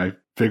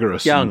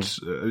vigorous, young,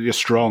 and you're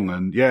strong,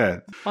 and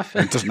it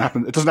doesn't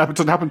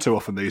happen too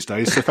often these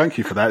days. So thank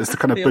you for that. It's the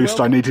kind of boost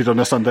I needed on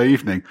a Sunday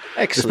evening.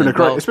 Excellent.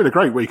 It's been a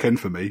great weekend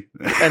for me.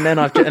 and then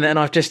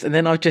I've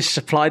just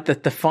supplied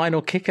the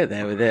final kicker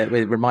there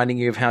with reminding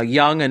you of how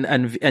young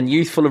and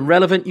youthful and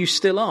relevant you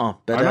still are.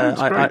 But I know,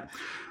 it's great.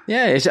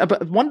 Yeah, it's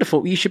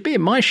wonderful. You should be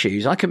in my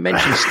shoes. I can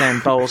mention Stan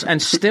Bowles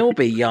and still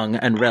be young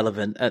and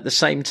relevant at the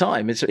same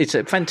time. It's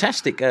a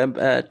fantastic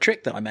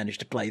trick that I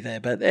managed to play there.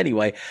 But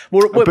anyway,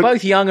 we're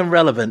both young and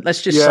relevant.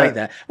 Let's just say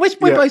that. We're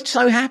both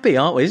so happy,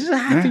 aren't we? This is a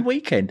happy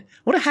weekend.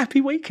 What a happy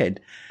weekend.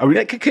 I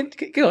mean,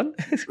 go on.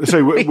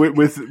 So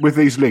with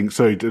these links,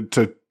 so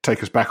to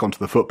take us back onto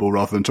the football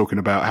rather than talking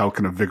about how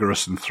kind of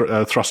vigorous and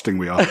thrusting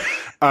we are.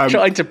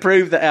 Trying to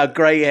prove that our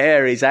grey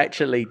hair is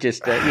actually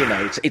just,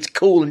 it's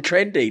cool and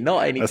trendy,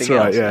 not anything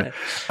else. That's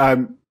right,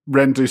 yeah.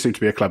 Rennes do seem to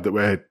be a club that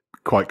we're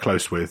quite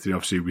close with. You know,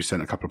 obviously we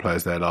sent a couple of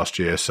players there last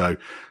year, so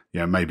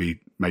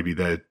maybe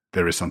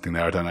there is something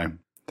there. I don't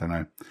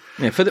know.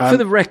 Yeah, for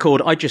the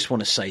record, I just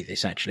want to say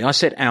this, actually. I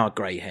said our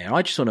grey hair.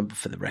 I just want to,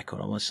 for the record,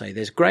 I want to say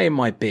there's grey in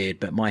my beard,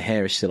 but my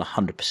hair is still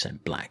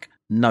 100% black.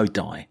 No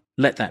dye.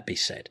 Let that be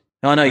said.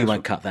 I know you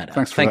won't cut that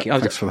out. Thank you.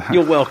 Thanks for that.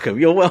 You're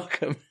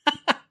welcome.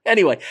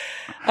 Anyway,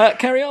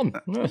 carry on.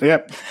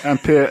 Yep.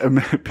 And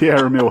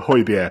Pierre-Emile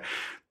Højbjerg,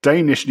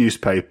 Danish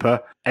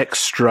newspaper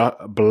Extra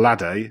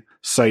Bladet,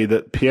 say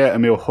that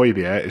Pierre-Emile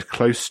Højbjerg is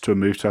close to a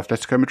move to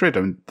Atletico Madrid.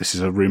 I mean, this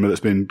is a rumour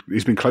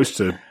he's been close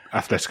to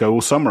Atletico all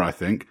summer, I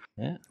think.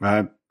 Yeah.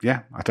 I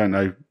don't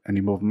know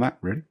any more than that,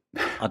 really.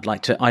 I'd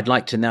like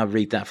to now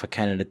read that for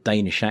Canada,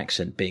 Danish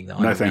accent being that.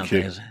 No, thank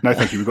you. No,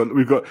 thank you.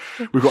 We've got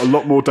a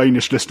lot more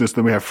Danish listeners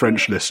than we have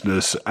French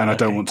listeners, and I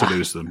don't want to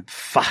lose them.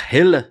 For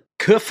helle,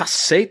 for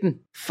Satan,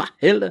 for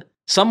helle.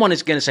 Someone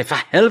is going to say for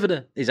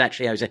helvete is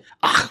actually how you say.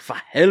 For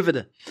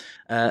helvete.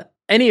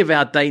 Any of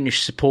our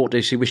Danish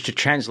supporters who wish to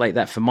translate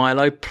that for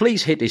Milo,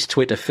 please hit his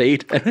Twitter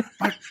feed.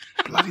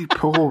 My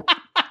poor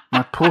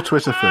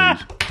Twitter feed.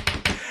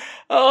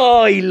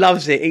 Oh, he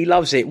loves it. He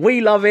loves it.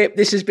 We love it.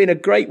 This has been a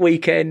great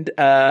weekend.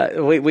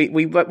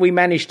 We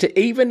managed to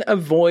even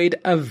avoid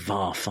a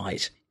VAR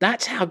fight.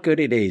 That's how good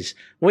it is.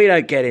 We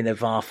don't get into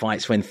VAR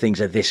fights when things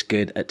are this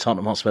good at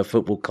Tottenham Hotspur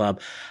Football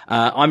Club.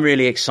 I'm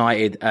really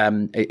excited,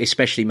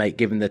 especially, mate,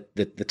 given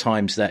the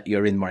times that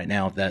you're in right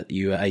now, that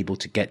you are able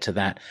to get to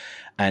that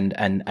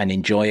and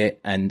enjoy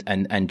it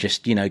and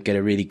just, you know, get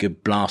a really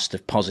good blast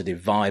of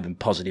positive vibe and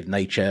positive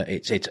nature.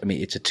 It's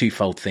a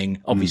twofold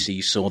thing. Obviously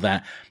you saw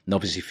that, and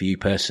obviously for you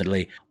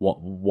personally,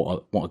 what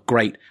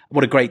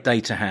a great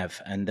day to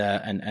have.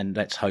 And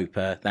let's hope,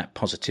 that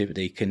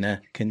positivity can,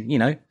 you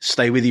know,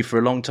 stay with you for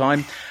a long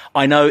time.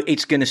 I know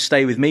it's going to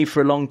stay with me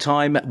for a long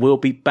time. We'll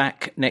be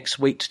back next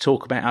week to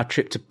talk about our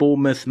trip to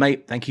Bournemouth,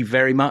 mate. Thank you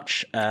very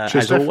much.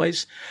 As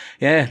always.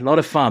 Yeah, a lot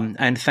of fun.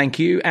 And thank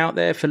you out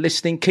there for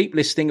listening. Keep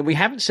listening. And we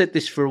haven't said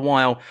this for a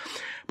while,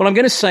 but I'm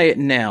going to say it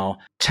now.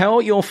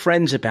 Tell your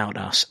friends about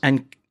us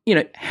and, you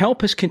know,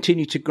 help us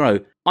continue to grow.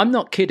 I'm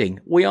not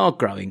kidding. We are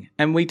growing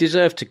and we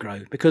deserve to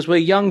grow because we're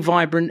young,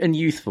 vibrant and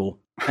youthful.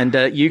 And,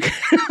 you can...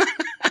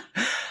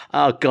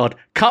 Oh, God.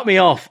 Cut me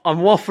off. I'm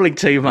waffling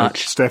too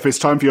much. Steph, it's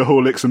time for your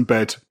Horlicks and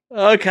bed.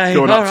 Okay.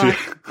 Going all up right.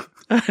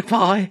 to you.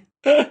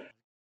 Bye.